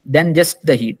than just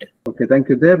the heat. Okay, thank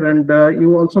you there. And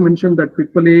you also mentioned that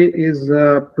Pippali is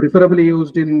preferably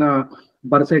used in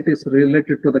bursitis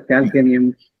related to the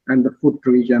calcaneum and the foot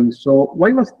region. So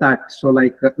why was that? So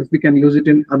like if we can use it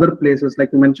in other places,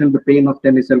 like you mentioned the pain of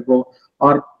tennis elbow,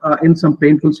 or in some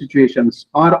painful situations,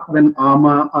 or when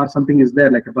ama or something is there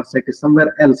like a bursitis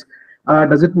somewhere else,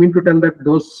 does it mean to tell that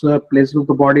those places of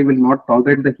the body will not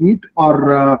tolerate the heat,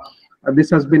 or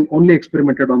this has been only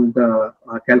experimented on the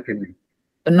calcaneum?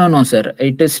 No, sir.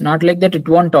 It is not like that. It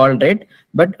won't tolerate,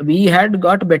 but we had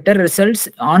got better results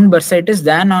on bursitis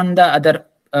than on the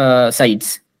other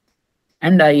sides.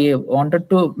 And I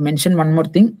wanted to mention one more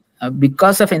thing.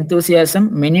 Because of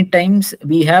enthusiasm, many times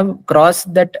we have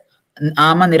crossed that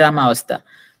ama nirama avastha.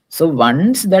 So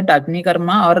once that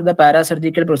Agnikarma or the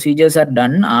parasurgical procedures are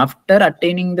done, after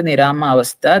attaining the nirama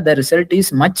avastha, the result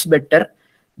is much better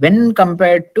when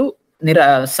compared to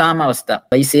Samavastha.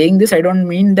 By saying this, I don't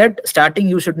mean that starting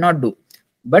you should not do,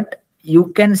 but you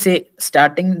can say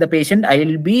starting the patient, I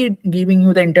will be giving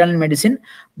you the internal medicine,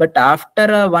 but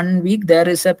after 1 week there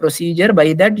is a procedure,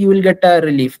 by that you will get a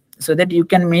relief, so that you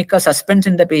can make a suspense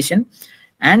in the patient.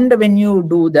 And when you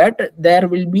do that, there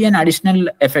will be an additional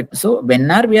effect. So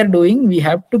whenever we are doing, we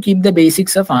have to keep the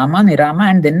basics of ama, nirama,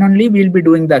 and then only we will be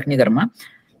doing the Agnikarma.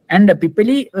 And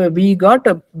Pippali, we got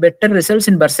better results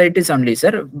in bursitis only,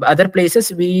 sir. Other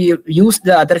places, we used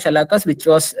the other shalakas, which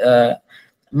was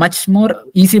much more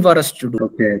easy for us to do.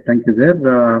 Okay, thank you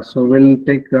there. So we'll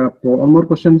take one more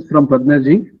question from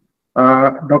Pradnaji.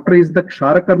 Doctor, is the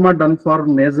Ksharakharma done for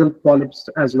nasal polyps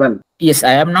as well? Yes,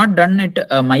 I have not done it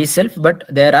myself, but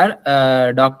there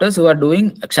are doctors who are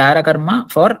doing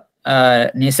Ksharakharma for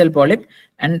nasal polyp,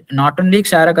 and not only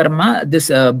Ksharakharma, this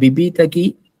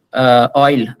Bibitaki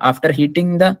oil, after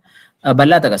heating the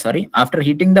after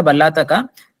heating the Ballataka,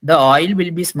 the oil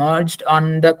will be smudged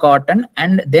on the cotton,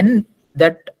 and then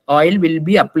that oil will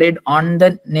be applied on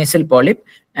the nasal polyp,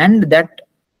 and that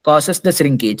causes the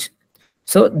shrinkage.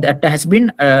 So that has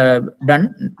been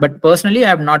done, but personally I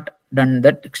have not done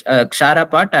that. Kshara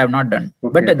part I have not done,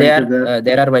 Okay, but there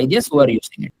are Vaidyas who are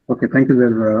using it. Okay, thank you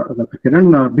there, Dr.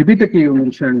 Kiran. Bibitaki you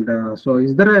mentioned. So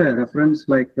is there a reference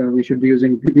like we should be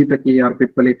using Bibitaki or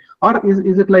Pippali, or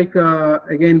is it like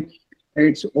again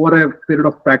it's over a period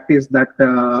of practice that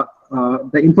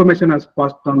the information has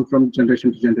passed on from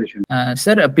generation to generation?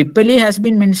 Sir, Pippali has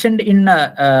been mentioned in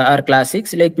our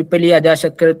classics, like Pippali,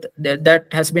 Ajashakrit, that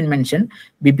has been mentioned.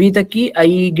 Bibitaki,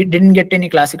 I didn't get any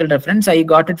classical reference. I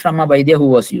got it from a Vaidya who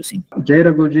was using. Jai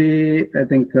Raghuji, I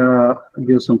think,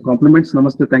 gives some compliments.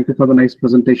 Namaste, thank you for the nice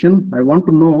presentation. I want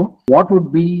to know what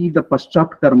would be the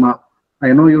Paschat Karma.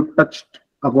 I know you touched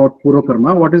about Puro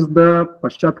Karma. What is the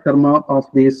Paschat Karma of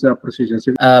these procedures?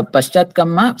 Paschat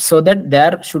Karma, so that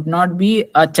there should not be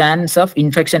a chance of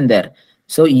infection there.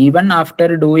 So even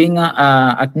after doing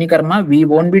Agnikarma, we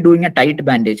won't be doing a tight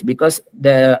bandage, because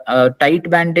the tight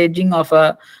bandaging of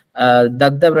a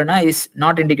Dagda Vrana is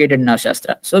not indicated in our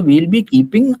Shastra. So we'll be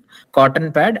keeping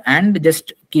cotton pad and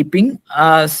just keeping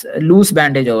a loose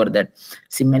bandage over that.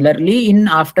 Similarly, in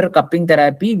after cupping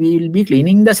therapy, we will be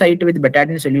cleaning the site with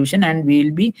betadine solution, and we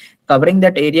will be covering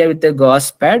that area with a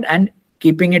gauze pad and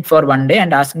keeping it for 1 day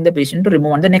and asking the patient to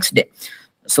remove on the next day.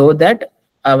 So that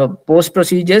post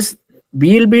procedures,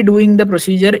 we will be doing the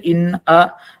procedure in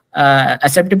a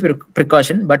aseptic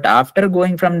precaution, but after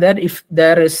going from there, if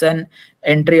there is an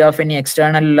entry of any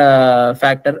external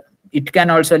factor, it can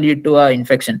also lead to an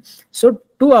infection. So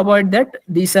to avoid that,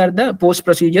 these are the post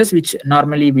procedures which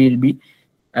normally we will be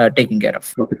taking care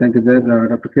of. Okay, thank you there,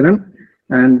 Dr. Kiran.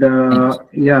 And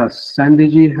yeah,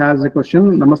 Sandhiji has a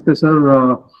question. Namaste,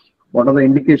 sir. What are the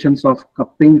indications of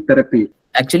cupping therapy?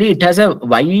 Actually, it has a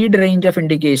wide range of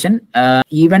indication.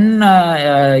 Even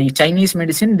Chinese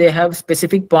medicine, they have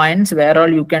specific points where all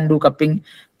you can do cupping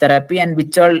therapy and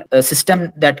which all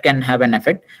system that can have an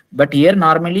effect. But here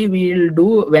normally we will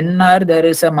do whenever there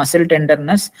is a muscle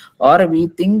tenderness, or we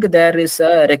think there is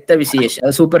a recta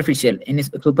vitiation, superficial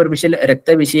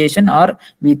recta vitiation, or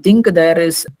we think there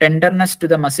is tenderness to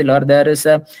the muscle, or there is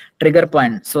a trigger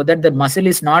point, so that the muscle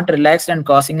is not relaxed and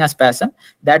causing a spasm.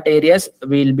 That areas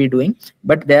we will be doing.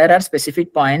 But there are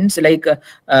specific points like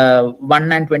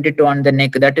 1 and 22 on the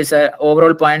neck. That is a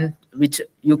overall point which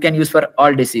you can use for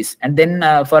all disease. And then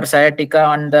for sciatica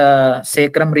on the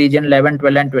sacrum region 11,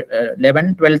 12 and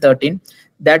 11, 12, 13,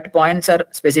 that points are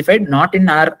specified not in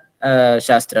our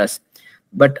Shastras.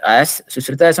 But as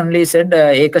Sushrita has only said,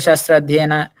 Eka Shastra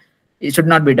Adhyayana, it should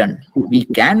not be done. We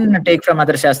can take from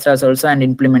other Shastras also and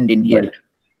implement in here.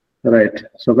 Right.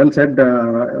 So well said.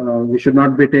 We should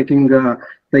not be taking the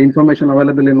information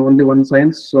available in only one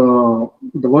science. So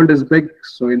the world is big,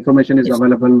 so information is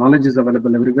available, knowledge is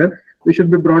available everywhere. We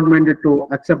should be broad-minded to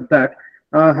accept that.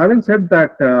 Having said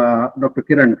that, Dr.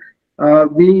 Kiran,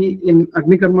 we in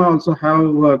Agnikarma also have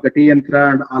Gati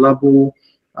Yantra and Alabu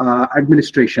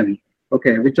administration,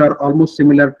 okay, which are almost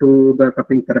similar to the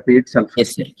cupping therapy itself.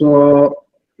 Yes, sir. So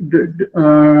do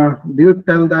you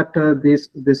tell that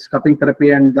this cupping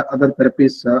therapy and the other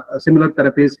therapies, similar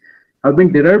therapies, have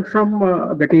been derived from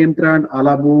Gati Yantra and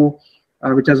Alabu,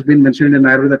 which has been mentioned in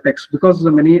Ayurveda text? Because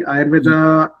many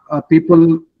Ayurveda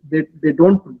people, they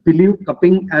don't believe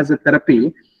cupping as a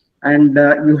therapy. And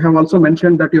you have also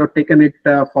mentioned that you have taken it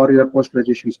for your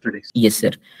post-graduation studies. Yes, sir.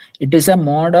 It is a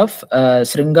mode of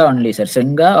Sringa only, sir.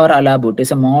 Sringa or Alabu. It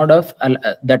is a mode of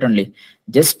that only.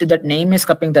 Just that name is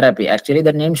cupping therapy. Actually,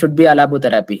 the name should be Alabu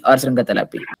therapy or Sringa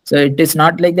therapy. So it is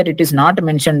not like that. It is not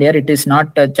mentioned here. It is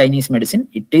not Chinese medicine.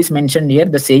 It is mentioned here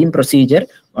the same procedure.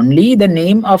 Only the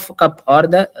name of cup, or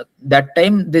that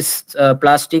time this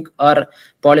plastic or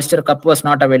polyester cup was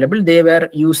not available. They were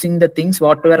using the things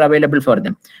what were available for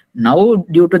them. Now,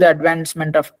 due to the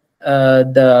advancement of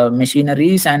the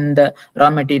machineries and the raw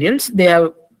materials, they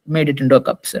have made it into a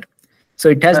cup, sir. So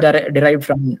it has derived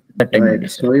from that time. Right.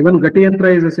 So even Gati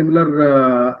Yantra is a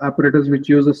similar apparatus which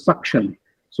uses suction.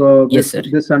 So this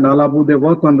and Alabu, they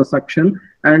work on the suction.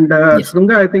 And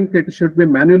Sringa, I think it should be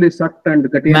manually sucked, and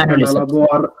Gati Yantra and Alabu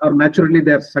are naturally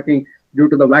they are sucking due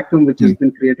to the vacuum which has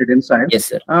been created inside. Yes,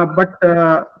 sir. But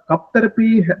cup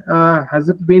therapy, has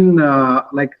it been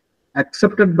like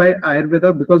accepted by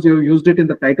Ayurveda, because you used it in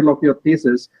the title of your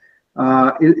thesis?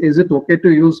 Is it okay to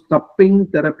use cupping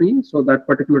therapy? So that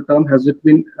particular term, has it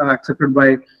been accepted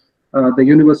by the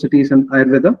universities and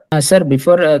Ayurveda? Sir,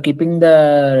 before keeping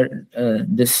the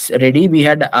this ready, we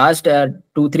had asked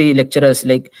 2-3 lecturers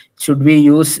like, should we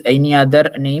use any other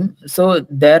name? So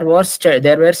there were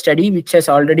study which has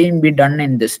already been done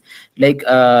in this. Like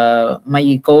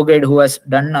my co-guide who has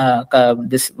done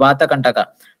this Vata Kantaka.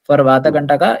 For Vata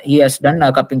Kantaka, he has done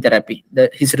cupping therapy.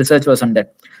 His research was on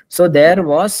that. So there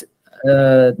was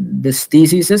this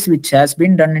thesis which has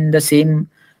been done in the same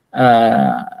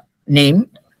name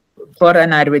for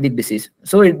an Ayurvedic disease.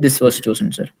 So this was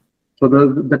chosen, sir. So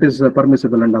that is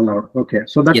permissible and allowed. Okay.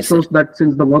 So that Yes, shows sir. that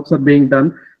since the works are being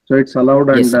done, so it's allowed.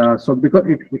 And Yes, so because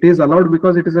it is allowed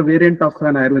because it is a variant of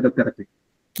an Ayurveda therapy.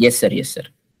 Yes, sir. Yes, sir.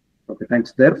 Okay,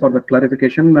 thanks there for the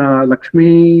clarification.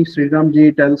 Lakshmi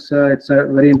Sriramji tells it's a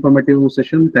very informative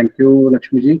session. Thank you,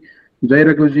 Lakshmi ji. Jai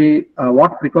Raghuji,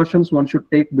 what precautions one should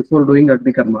take before doing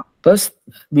Agnikarma? First,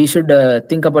 we should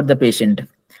think about the patient.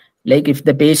 Like if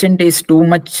the patient is too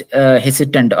much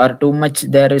hesitant or too much,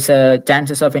 there is a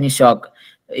chances of any shock,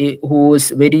 who is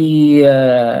very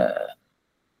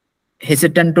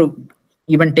hesitant to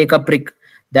even take a prick,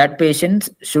 that patients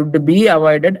should be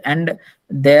avoided. And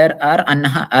there are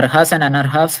arhas and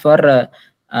anarhas for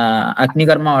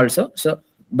Agnikarma also. So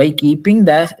by keeping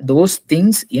those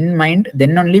things in mind,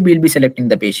 then only we'll be selecting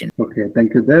the patient. Okay,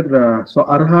 thank you there. So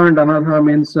Arha and Anarha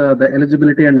means the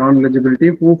eligibility and non-eligibility.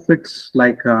 Who fits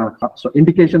like so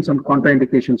indications and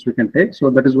contraindications we can take. So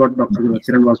that is what Dr.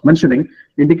 Kiran was mentioning.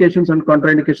 Indications and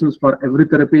contraindications for every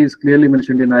therapy is clearly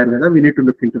mentioned in Ayurveda. We need to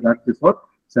look into that before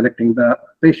selecting the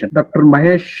patient. Dr.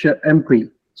 Mahesh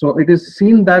MP. So it is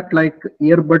seen that like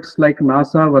earbuds like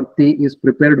NASA Varti is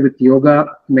prepared with yoga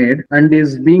made and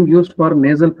is being used for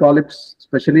nasal polyps,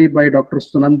 especially by Dr.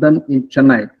 Sunandan in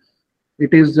Chennai.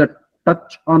 It is a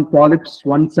touch on polyps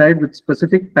one side with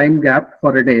specific time gap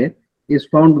for a day is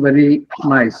found very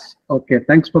nice. Okay,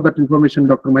 thanks for that information,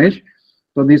 Dr. Mahesh.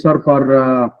 So these are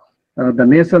for the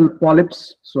nasal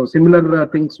polyps. So similar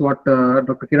things what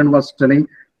Dr. Kiran was telling,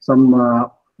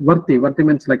 some Varti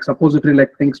means like suppository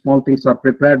like things, small things are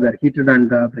prepared, they're heated and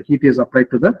the heat is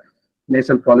applied to the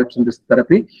nasal polyps in this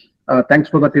therapy. Thanks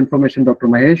for that information, Dr.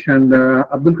 Mahesh. And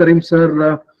Abdul Karim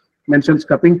sir mentions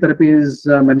cupping therapy is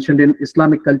mentioned in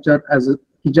Islamic culture as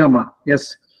hijama.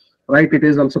 Yes, right. It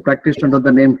is also practiced under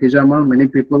the name hijama. Many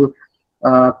people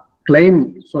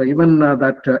claim so even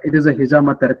that it is a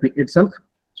hijama therapy itself.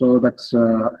 So that's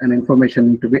an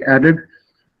information to be added.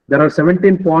 There are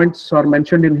 17 points are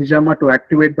mentioned in hijama to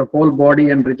activate the whole body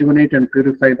and rejuvenate and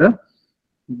purify the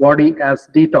body as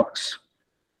detox.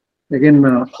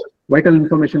 Again, vital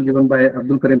information given by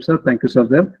Abdul Karim sir. Thank you, sir.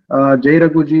 There, Jai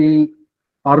Raghuji,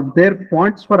 are there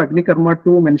points for Agnikarma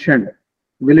 2 mentioned?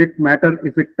 Will it matter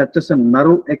if it touches a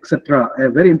nerve, etc.? A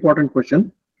very important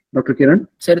question, Dr. Kiran.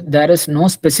 Sir, there is no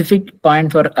specific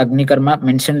point for Agnikarma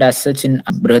mentioned as such in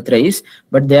Brihatrais,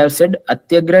 but they have said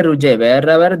Atyagra Ruje,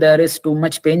 wherever there is too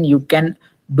much pain, you can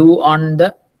do on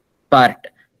the part.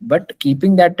 But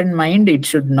keeping that in mind, it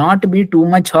should not be too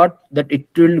much hot that it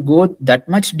will go that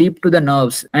much deep to the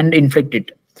nerves and inflict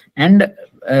it. And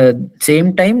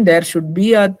same time, there should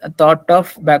be a thought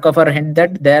of back of our head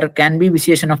that there can be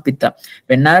vitiation of pitta.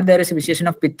 Whenever there is a vitiation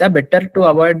of pitta, better to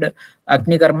avoid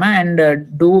Agnikarma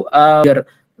and do your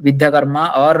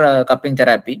Vidyakarma or cupping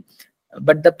therapy.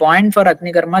 But the point for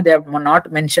Agnikarma, they have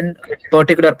not mentioned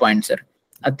particular points, sir.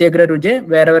 Atyagra Ruje,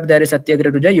 wherever there is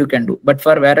Atyagra Ruje, you can do. But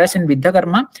for whereas in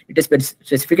Vidyakarma, it is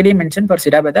specifically mentioned for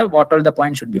Siraveda, what all the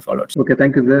points should be followed. Okay,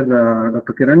 thank you there,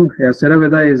 Dr. Kiran. Yeah,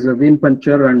 Siraveda is a vein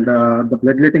puncture and the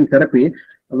bloodletting therapy,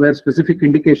 where specific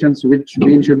indications which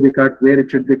vein should be cut, where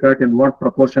it should be cut, in what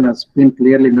proportion has been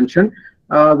clearly mentioned.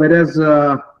 Whereas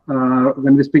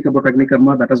when we speak about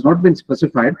Agnikarma, that has not been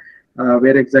specified,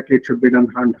 where exactly it should be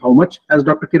done and how much. As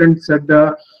Dr. Kiran said,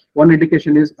 one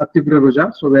indication is Atyagra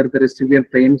Ruja, so where there is severe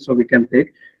pain, so we can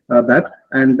take that.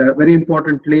 And very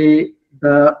importantly,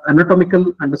 the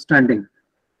anatomical understanding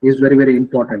is very, very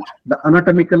important. The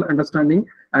anatomical understanding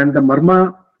and the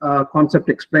Marma concept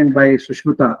explained by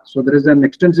Sushruta. So there is an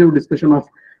extensive discussion of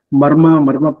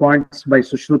Marma points by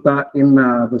Sushruta in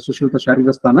the Sushruta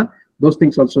Sharirasthana. Those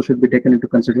things also should be taken into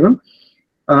consideration.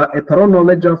 A thorough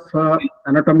knowledge of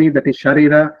anatomy, that is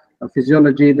Sharira,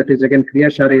 physiology, that is again Kriya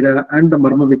Sharira, and the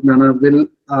Marma Vijnana will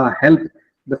help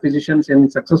the physicians in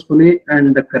successfully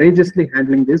and courageously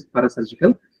handling these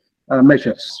parasurgical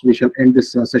measures. We shall end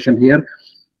this session here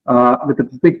with a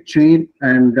big cheer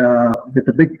and with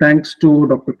a big thanks to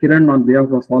Dr. Kiran on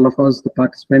behalf of all of us, the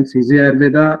participants, Easy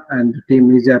Ayurveda and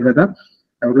team Easy Ayurveda.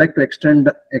 I would like to extend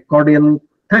a cordial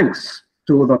thanks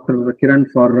to Dr. Kiran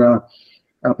for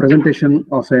presentation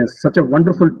of such a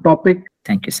wonderful topic.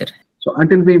 Thank you, sir. So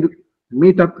until we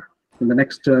meet up in the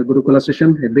next Gurukula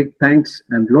session, a big thanks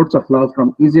and loads of love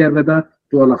from Easy Ayurveda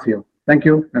to all of you. Thank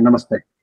you and namaste.